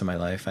the course of my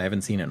life. I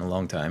haven't seen it in a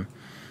long time.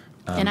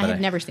 And I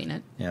had never seen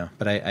it. Yeah,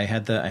 but I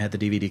had the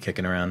DVD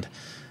kicking around,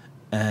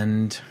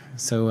 and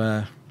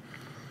so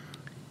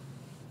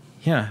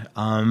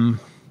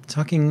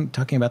talking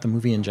about the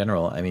movie in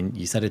general. I mean,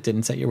 you said it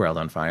didn't set your world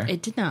on fire.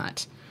 It did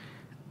not,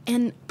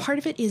 and part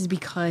of it is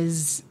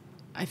because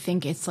I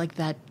think it's like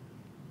that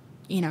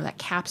that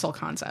capsule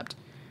concept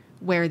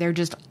where they're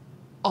just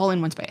all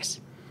in one space.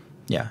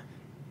 Yeah.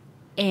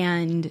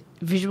 And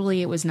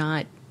visually it was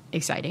not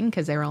exciting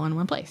because they were all in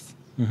one place.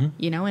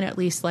 And at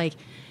least like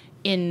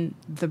in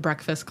The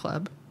Breakfast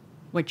Club,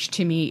 which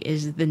to me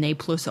is the ne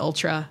plus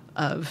ultra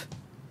of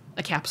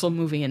a capsule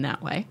movie in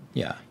that way.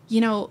 Yeah.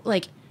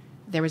 Like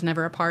there was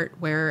never a part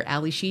where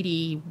Ali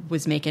Sheedy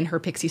was making her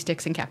pixie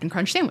sticks and Captain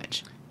Crunch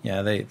sandwich.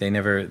 Yeah, they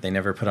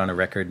never put on a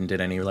record and did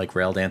any like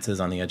rail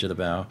dances on the edge of the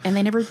bow. And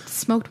they never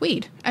smoked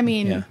weed. I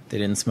mean, yeah, they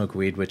didn't smoke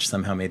weed, which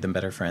somehow made them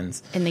better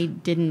friends. And they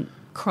didn't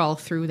crawl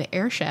through the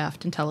air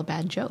shaft and tell a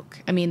bad joke.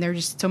 I mean, there are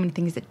just so many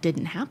things that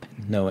didn't happen.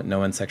 No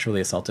one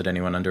sexually assaulted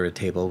anyone under a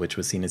table, which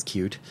was seen as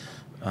cute.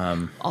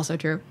 Also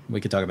true.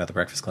 We could talk about The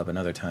Breakfast Club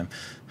another time.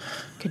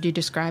 Could you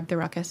describe the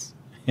ruckus?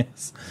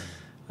 Yes.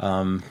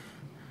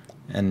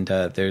 And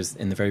there's,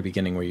 in the very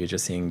beginning where you're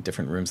just seeing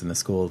different rooms in the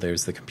school,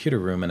 there's the computer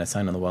room and a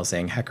sign on the wall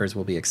saying hackers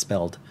will be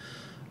expelled.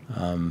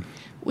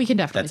 We can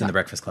definitely That's in The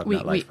Breakfast Club,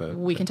 not Lifeboat.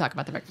 We can talk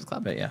about The Breakfast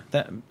Club. But yeah,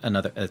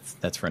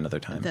 that's for another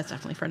time. That's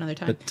definitely for another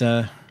time.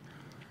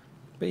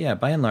 But yeah,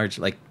 by and large,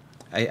 like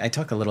I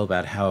talk a little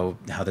about how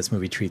this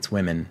movie treats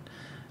women.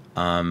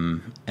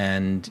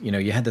 And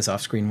you had this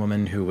off-screen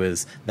woman who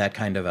was that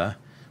kind of a.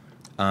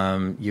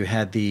 You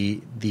had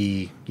you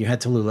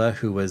had Tallulah,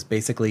 who was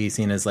basically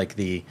seen as like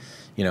the,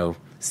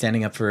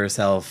 standing up for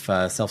herself,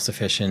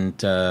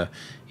 self-sufficient,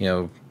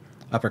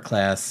 upper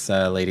class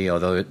lady.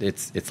 Although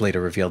it's later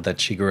revealed that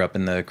she grew up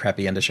in the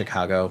crappy end of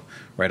Chicago,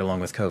 right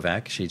along with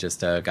Kovac. She just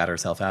got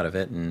herself out of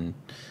it, and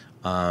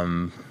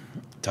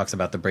talks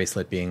about the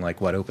bracelet being like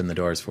what opened the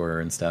doors for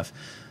her and stuff.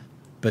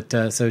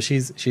 But so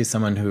she's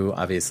someone who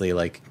obviously,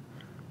 like,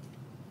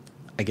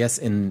 I guess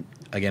in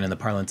the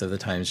parlance of the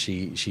times,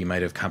 she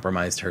might have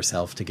compromised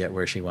herself to get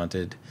where she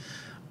wanted.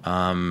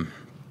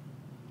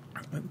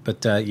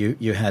 But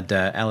you had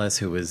Alice,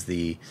 who was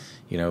the,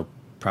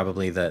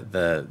 probably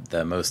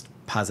the most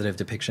positive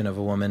depiction of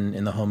a woman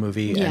in the whole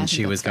movie, Yeah, and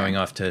she was fair. going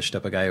off to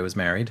shtup a guy who was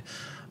married.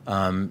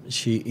 But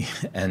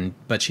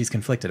she's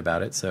conflicted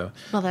about it. So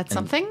Well, that's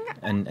something.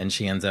 And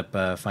she ends up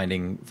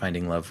finding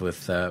love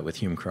with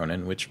Hume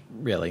Cronin, which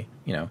really,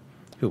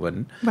 who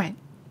wouldn't? Right.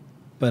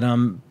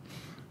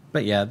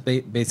 But yeah,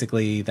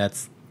 basically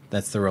that's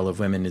the role of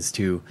women, is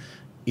to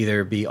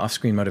either be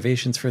off-screen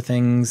motivations for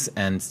things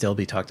and still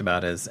be talked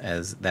about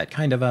as that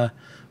kind of a,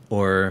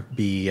 or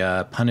be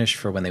punished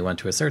for when they want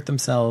to assert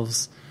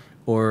themselves,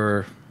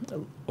 or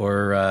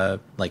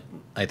like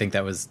I think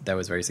that was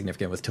very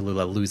significant with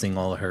Tallulah losing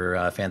all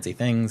her fancy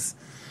things.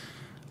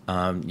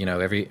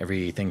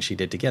 Everything she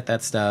did to get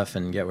that stuff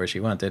and get where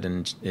she wanted,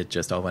 and it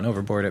just all went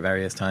overboard at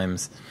various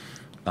times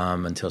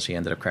until she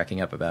ended up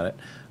cracking up about it.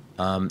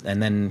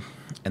 And then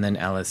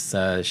Alice,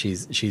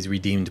 she's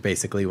redeemed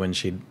basically when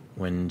she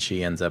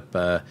ends up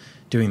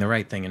doing the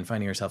right thing and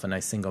finding herself a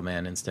nice single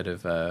man instead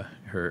of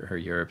her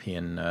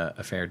European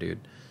affair dude.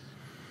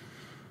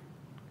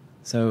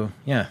 So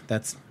yeah,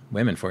 that's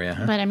women for you,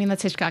 huh? But I mean,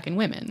 that's Hitchcock and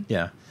women.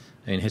 Yeah,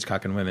 I mean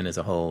Hitchcock and women is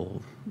a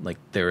whole, like,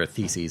 there are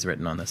theses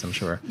written on this, I'm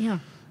sure. Yeah.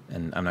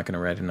 And I'm not going to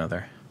write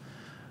another.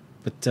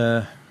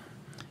 But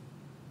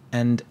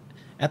and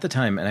at the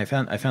time, and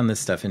I found this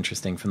stuff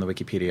interesting from the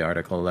Wikipedia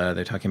article.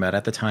 They're talking about,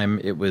 at the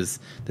time,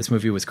 this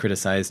movie was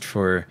criticized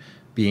for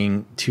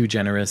being too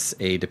generous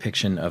a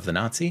depiction of the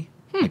Nazi,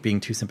 like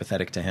being too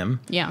sympathetic to him.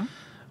 Yeah.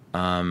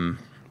 And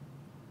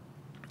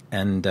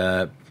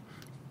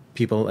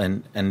people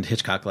and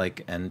Hitchcock,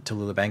 like, and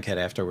Tallulah Bankhead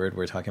afterward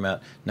were talking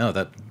about, no,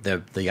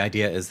 the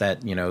idea is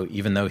that,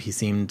 even though he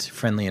seemed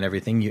friendly and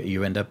everything,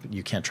 you end up,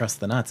 you can't trust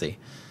the Nazi.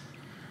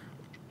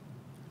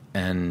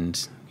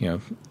 And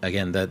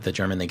again, the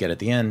German they get at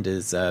the end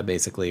is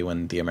basically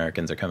when the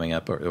Americans are coming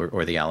up,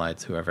 or the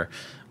Allies, whoever,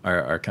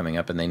 are coming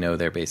up, and they know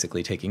they're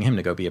basically taking him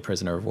to go be a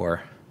prisoner of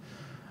war.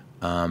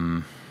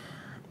 But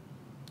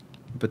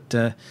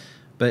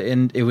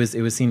it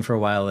was seen for a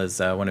while as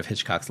one of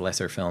Hitchcock's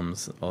lesser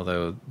films,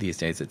 although these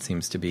days it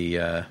seems to be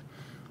a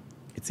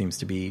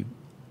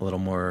little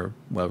more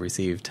well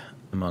received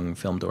among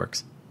film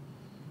dorks.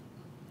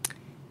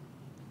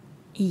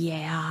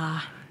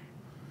 Yeah.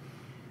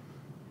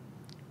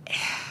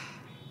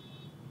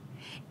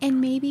 And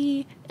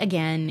maybe,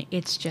 again,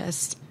 it's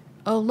just,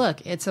 oh,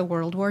 look, it's a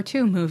World War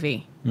II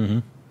movie. Mm-hmm.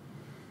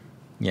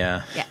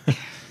 Yeah. Yeah.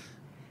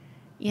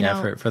 You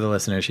know, for the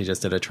listener, she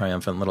just did a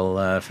triumphant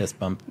little fist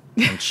bump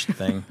punch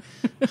thing.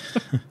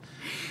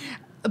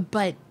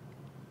 But,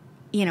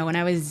 when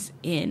I was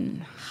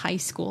in high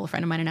school, a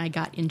friend of mine and I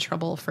got in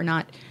trouble for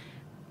not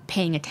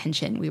paying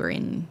attention. We were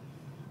in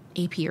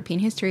AP European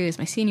History. It was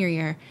my senior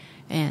year.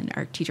 And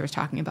our teacher was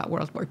talking about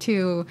World War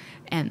II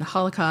and the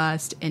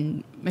Holocaust.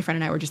 And my friend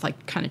and I were just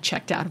like kind of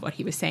checked out of what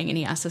he was saying. And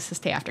he asked us to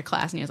stay after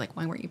class. And he was like,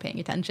 why weren't you paying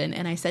attention?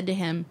 And I said to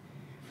him,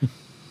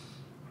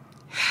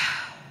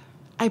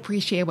 I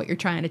appreciate what you're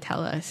trying to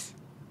tell us.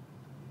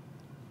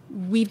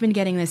 We've been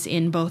getting this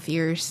in both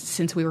ears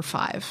since we were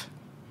 5.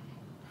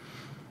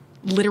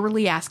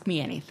 Literally ask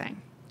me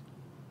anything.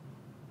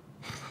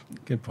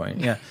 Good point.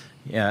 Yeah.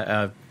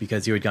 Yeah,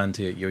 because you had gone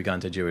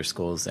to Jewish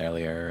schools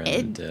earlier,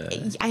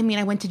 and I mean,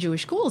 I went to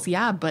Jewish schools,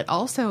 yeah, but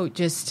also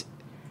just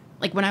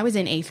like when I was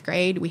in 8th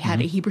grade, we had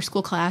a Hebrew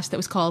school class that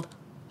was called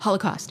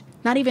Holocaust.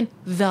 Not even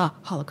the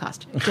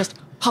Holocaust, just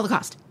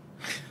Holocaust.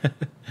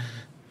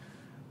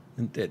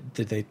 Did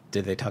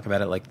they talk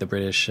about it like the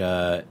British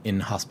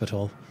in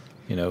hospital?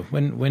 You know,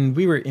 when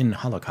we were in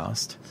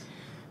Holocaust.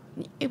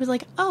 It was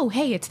like, oh,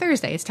 hey, it's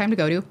Thursday. It's time to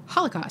go to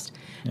Holocaust.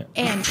 Yeah.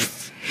 And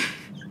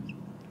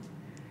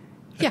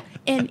yeah,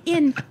 and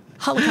in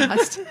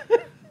Holocaust,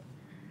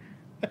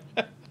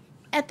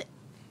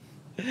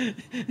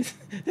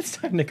 It's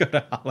time to go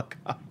to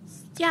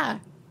Holocaust. Yeah.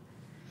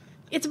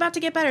 It's about to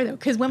get better, though,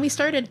 because when we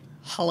started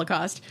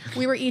Holocaust,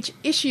 we were each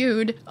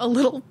issued a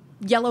little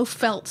yellow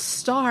felt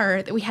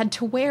star that we had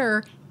to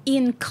wear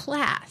in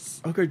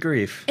class. Oh, good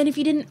grief. And if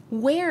you didn't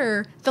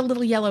wear the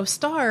little yellow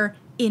star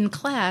in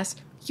class,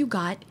 you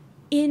got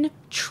in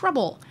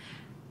trouble.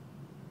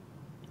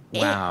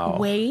 Wow.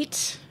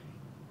 Wait.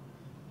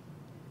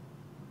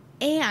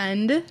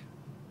 And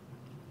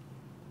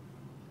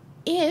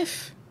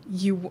if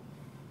you...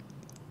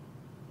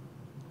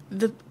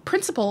 The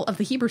principal of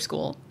the Hebrew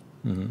school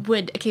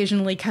would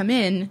occasionally come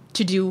in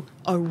to do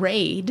a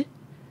raid.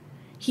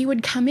 He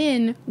would come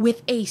in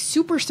with a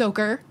super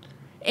soaker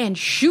and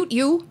shoot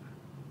you.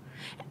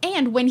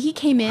 And when he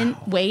came in,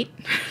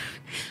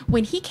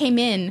 when he came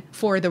in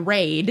for the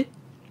raid,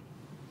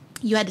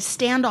 you had to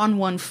stand on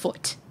one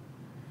foot.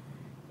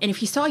 And if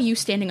he saw you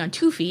standing on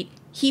 2 feet,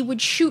 he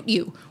would shoot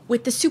you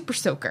with the super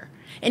soaker.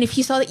 And if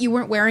he saw that you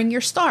weren't wearing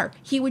your star,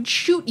 he would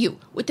shoot you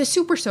with the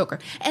super soaker.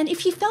 And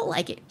if he felt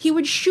like it, he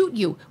would shoot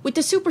you with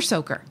the super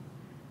soaker.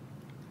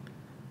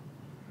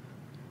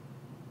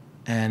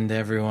 And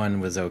everyone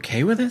was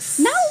okay with this?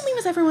 Not only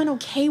was everyone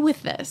okay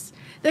with this,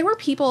 there were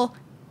people,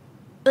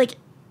 like,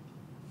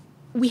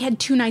 we had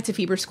 2 nights of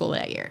Hebrew school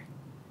that year.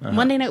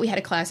 Monday night we had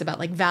a class about,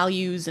 like,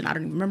 values, and I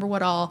don't even remember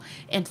what all.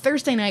 And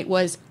Thursday night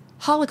was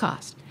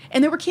Holocaust.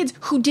 And there were kids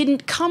who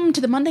didn't come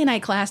to the Monday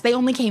night class. They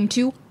only came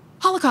to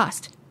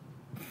Holocaust.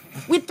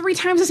 We had 3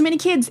 times as many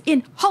kids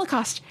in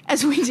Holocaust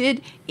as we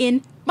did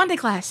in Monday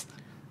class.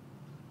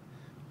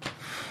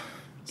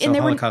 So and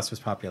Holocaust was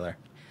popular.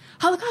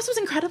 Holocaust was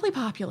incredibly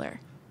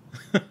popular.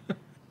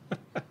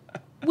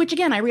 Which,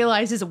 again, I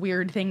realize is a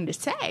weird thing to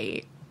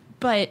say.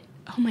 But,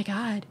 oh my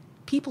God,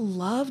 people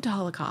loved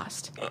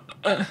Holocaust.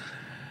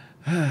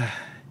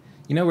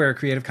 You know, we're a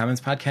Creative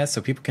Commons podcast,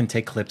 so people can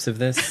take clips of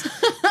this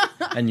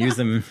and use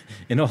them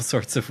in all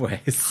sorts of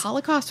ways.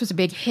 Holocaust was a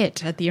big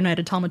hit at the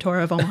United Talmud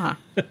Torah of Omaha.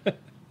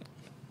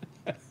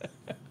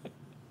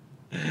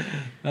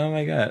 Oh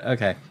my God.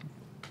 Okay.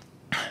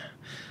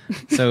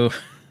 So,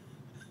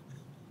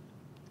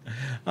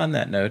 on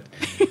that note,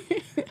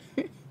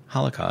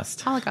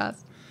 Holocaust.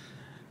 Holocaust.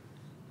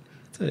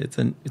 It's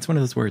one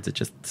of those words that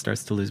just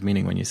starts to lose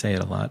meaning when you say it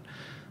a lot.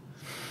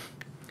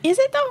 Is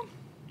it, though?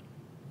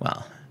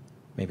 Well,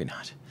 maybe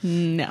not.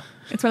 No.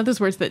 It's one of those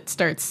words that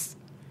starts,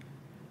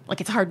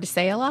 like, it's hard to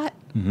say a lot.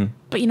 Mm-hmm.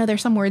 But, you know,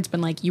 there's some words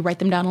when, like, you write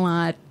them down a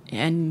lot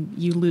and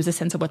you lose a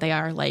sense of what they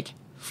are, like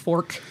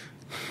fork.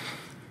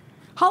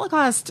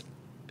 Holocaust,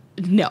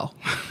 no.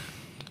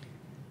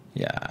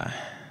 Yeah.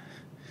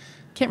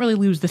 Can't really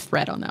lose the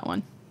thread on that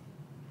one.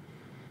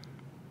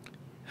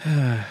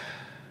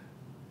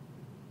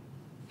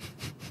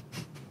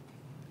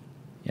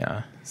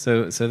 Yeah.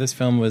 So this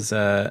film was,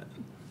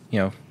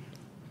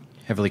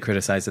 heavily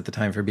criticized at the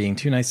time for being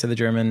too nice to the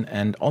German,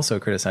 and also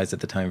criticized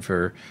at the time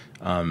for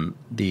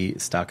the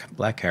stock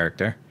black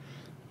character,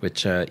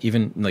 which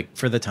even like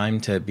for the time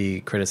to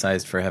be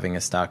criticized for having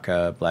a stock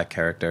black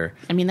character.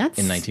 I mean, that's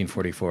in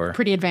 1944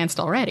 pretty advanced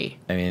already.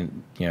 I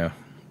mean, you know,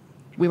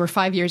 we were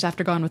 5 years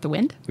after Gone with the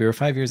Wind. We were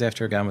 5 years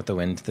after Gone with the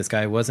Wind. This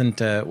guy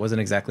wasn't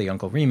exactly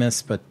Uncle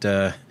Remus,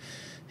 but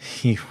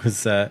he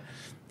was,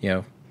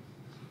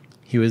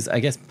 he was,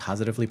 I guess,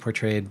 positively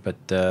portrayed, but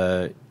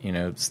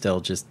still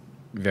just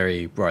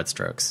very broad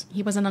strokes.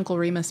 He wasn't Uncle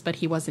Remus, but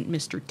he wasn't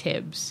Mr.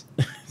 Tibbs.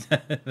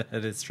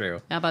 That is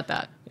true. How about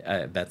that?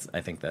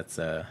 I think that's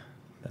a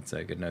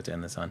good note to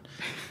end this on.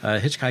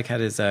 Hitchcock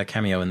had his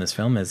cameo in this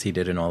film, as he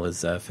did in all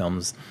his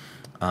films,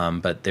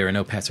 but there are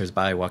no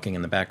passersby walking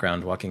in the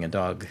background, walking a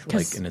dog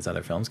like in his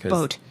other films.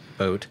 Boat.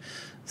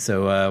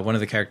 So one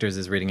of the characters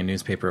is reading a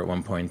newspaper at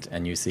one point,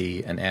 and you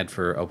see an ad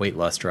for a weight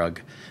loss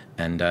drug,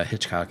 and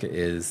Hitchcock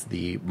is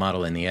the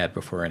model in the ad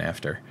before and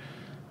after.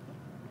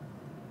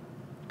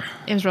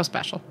 It was real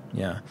special.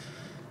 Yeah.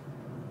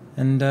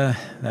 And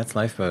that's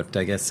Lifeboat.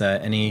 I guess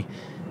any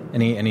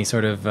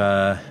sort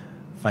of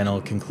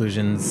final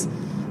conclusions,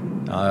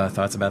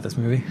 thoughts about this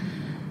movie?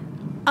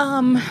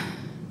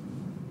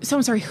 So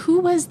I'm sorry, who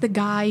was the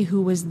guy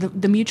who was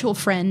the mutual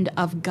friend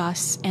of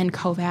Gus and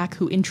Kovac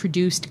who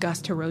introduced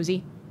Gus to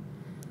Rosie?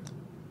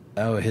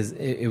 Oh,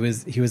 he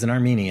was an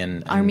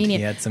Armenian.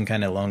 He had some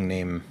kind of long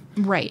name.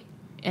 Right.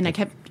 And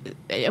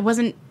it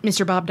wasn't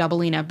Mr. Bob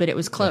Dobalina, but it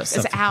was close.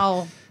 It's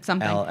Al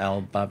something.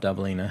 Al Bob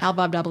Dobalina. Al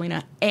Bob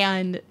Dobalina.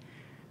 And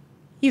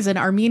he's an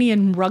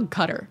Armenian rug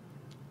cutter.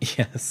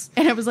 Yes.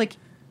 And I was like,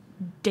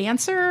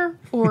 dancer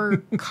or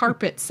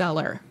carpet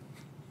seller?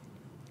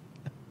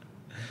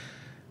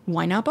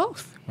 Why not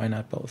both? Why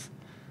not both?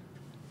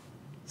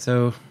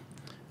 So,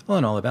 all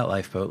in all, about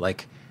Lifeboat,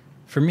 like,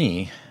 for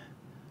me,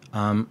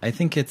 I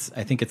think it's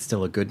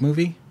still a good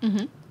movie,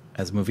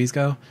 as movies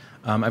go.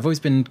 I've always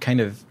been kind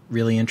of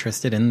really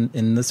interested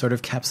in the sort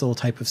of capsule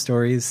type of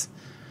stories,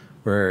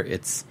 where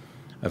it's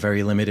a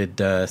very limited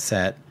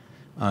set.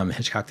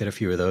 Hitchcock did a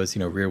few of those.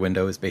 Rear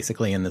Window is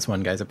basically in this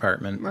one guy's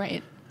apartment.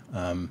 Right.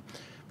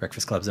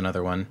 Breakfast Club's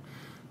another one,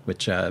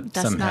 which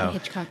That's somehow not a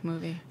Hitchcock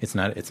movie. It's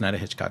not a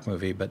Hitchcock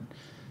movie, but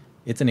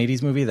it's an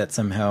 80s movie that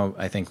somehow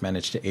I think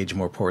managed to age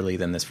more poorly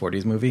than this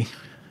 40s movie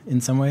in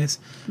some ways.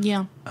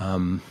 Yeah.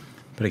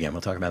 But again,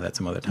 we'll talk about that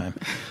some other time.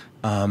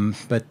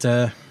 But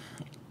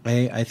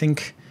I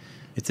think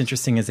it's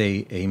interesting as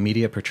a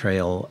media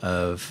portrayal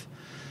of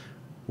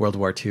World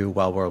War II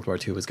while World War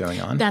II was going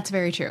on. That's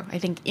very true. I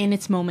think in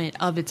its moment,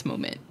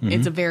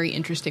 it's a very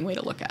interesting way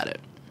to look at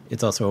it.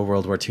 It's also a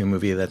World War II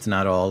movie that's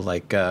not all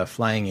like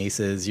flying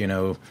aces,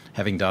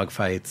 having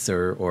dogfights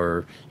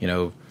or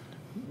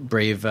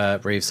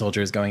brave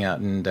soldiers going out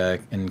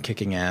and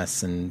kicking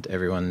ass and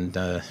everyone,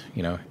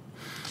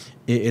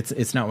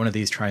 It's not one of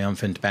these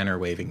triumphant banner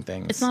waving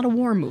things. It's not a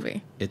war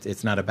movie.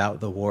 It's not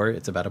about the war.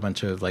 It's about a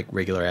bunch of like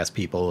regular ass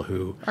people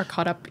who are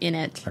caught up in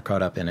it.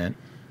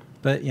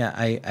 But yeah,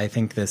 I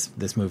think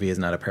this movie is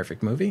not a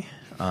perfect movie.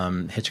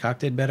 Hitchcock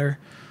did better,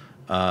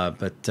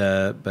 but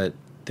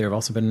there have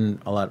also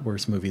been a lot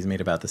worse movies made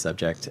about the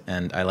subject,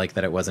 and I like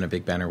that it wasn't a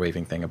big banner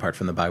waving thing. Apart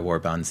from the buy war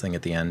bonds thing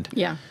at the end,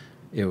 yeah,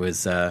 it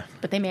was.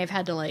 But they may have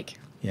had to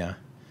yeah,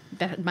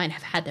 that might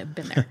have had to have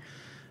been there.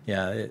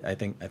 Yeah, I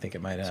think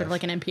it might have sort of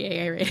like an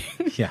MPAA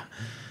rating. Yeah,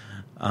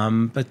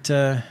 but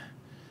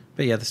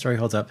yeah, the story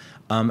holds up.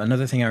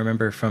 Another thing I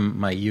remember from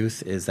my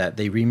youth is that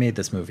they remade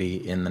this movie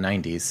in the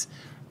 90s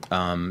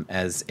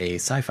as a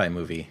sci-fi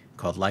movie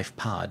called Life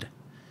Pod,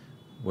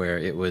 where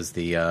it was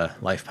the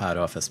life pod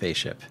off a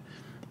spaceship,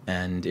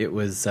 and it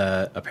was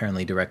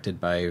apparently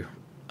directed by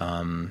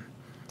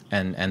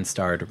and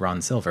starred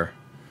Ron Silver.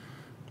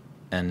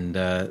 And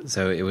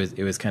so it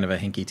was kind of a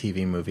hinky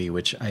TV movie,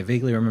 which I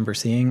vaguely remember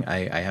seeing.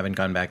 I haven't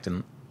gone back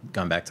to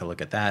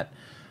look at that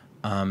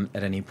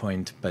at any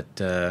point,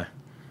 but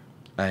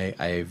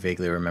I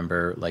vaguely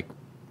remember like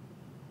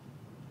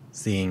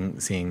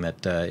seeing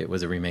that it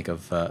was a remake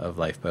of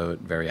Lifeboat,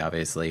 very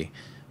obviously,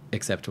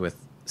 except with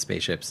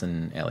spaceships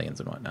and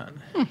aliens and whatnot.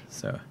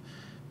 So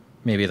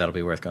maybe that'll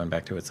be worth going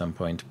back to at some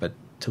point. But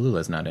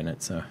Tallulah's not in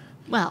it, so.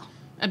 Well,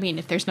 I mean,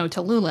 if there's no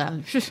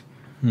Tallulah.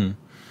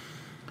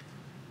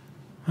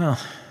 Well,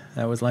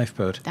 that was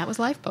Lifeboat.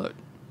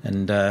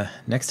 And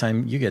next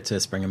time you get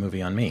to spring a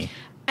movie on me.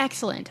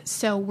 Excellent.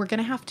 So we're going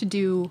to have to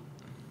do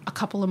a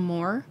couple of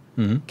more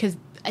because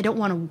I don't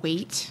want to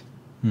wait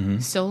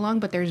so long,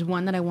 but there's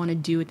one that I want to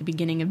do at the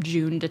beginning of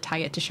June to tie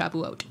it to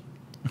Shavuot.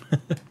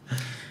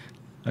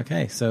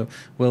 Okay, so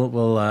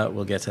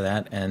we'll get to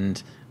that,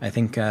 and I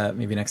think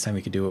maybe next time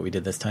we could do what we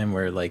did this time,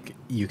 where like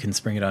you can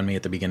spring it on me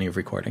at the beginning of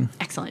recording.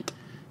 Excellent.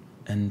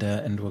 And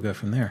we'll go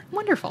from there.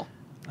 Wonderful.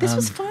 This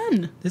was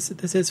fun. This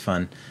is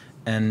fun,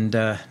 and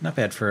not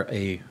bad for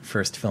a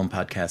first film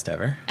podcast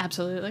ever.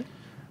 Absolutely.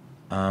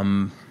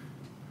 I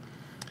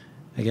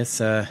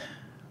guess I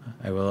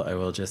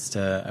will just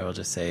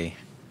say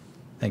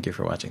thank you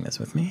for watching this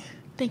with me.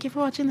 Thank you for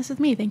watching this with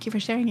me. Thank you for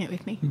sharing it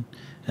with me.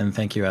 And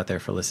thank you out there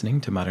for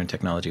listening to Modern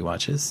Technology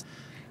Watches.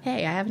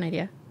 Hey, I have an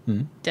idea.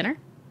 Dinner?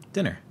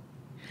 Dinner.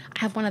 I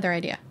have one other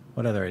idea.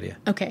 What other idea?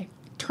 Okay,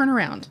 turn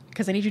around,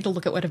 because I need you to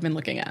look at what I've been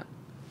looking at.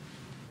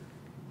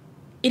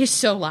 It is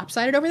so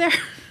lopsided over there.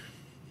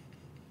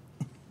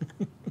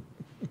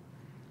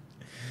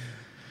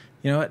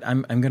 You know what?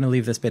 I'm going to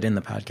leave this bit in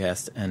the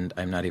podcast, and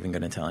I'm not even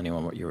going to tell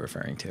anyone what you're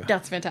referring to.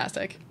 That's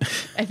fantastic.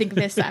 I think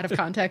this out of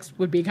context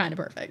would be kind of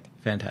perfect.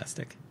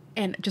 Fantastic.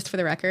 And just for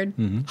the record,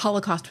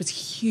 Holocaust was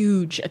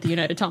huge at the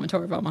United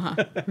Talmador of Omaha.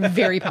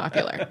 Very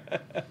popular.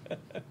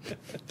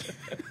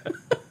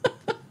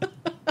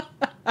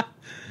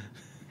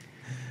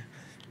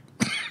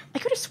 I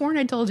could have sworn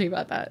I told you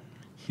about that.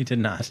 You did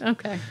not.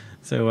 Okay.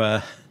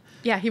 So,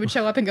 yeah, he would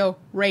show up and go,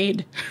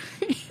 raid.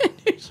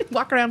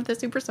 Walk around with a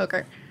super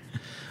soaker.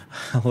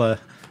 I'll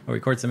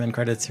record some end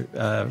credits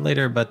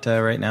later, but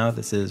right now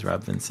this is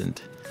Rob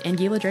Vincent. And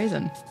Gila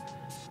Drazen.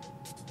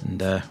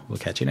 And we'll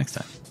catch you next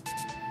time.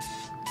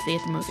 See you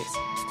at the movies.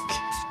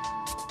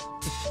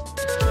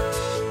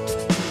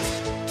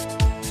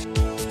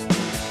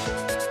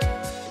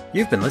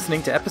 You've been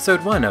listening to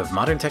Episode 1 of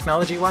Modern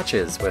Technology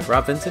Watches with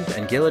Rob Vincent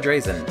and Gila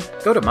Drazen.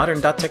 Go to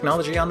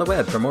modern.technology on the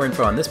web for more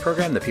info on this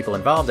program, the people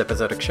involved,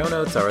 episodic show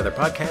notes, our other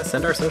podcasts,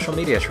 and our social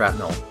media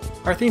shrapnel.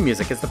 Our theme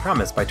music is The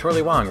Promise by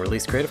Torley Wong,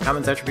 released Creative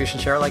Commons Attribution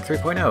Share Alike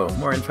 3.0.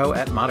 More info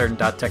at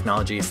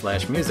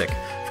modern.technology/music.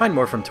 Find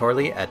more from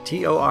Torley at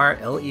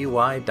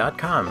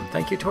torley.com.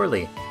 Thank you,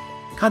 Torley.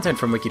 Content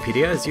from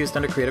Wikipedia is used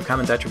under Creative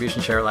Commons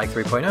Attribution Share Alike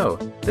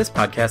 3.0. This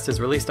podcast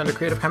is released under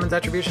Creative Commons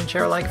Attribution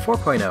Share Alike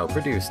 4.0,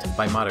 produced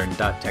by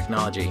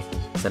modern.technology.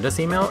 Send us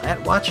email at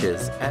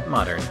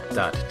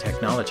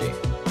watches@modern.technology.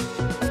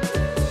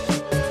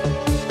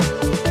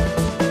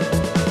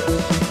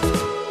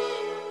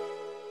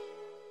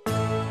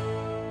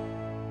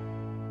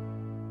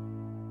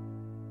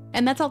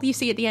 And that's all you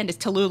see at the end is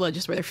Tallulah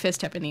just with her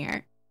fist up in the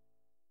air.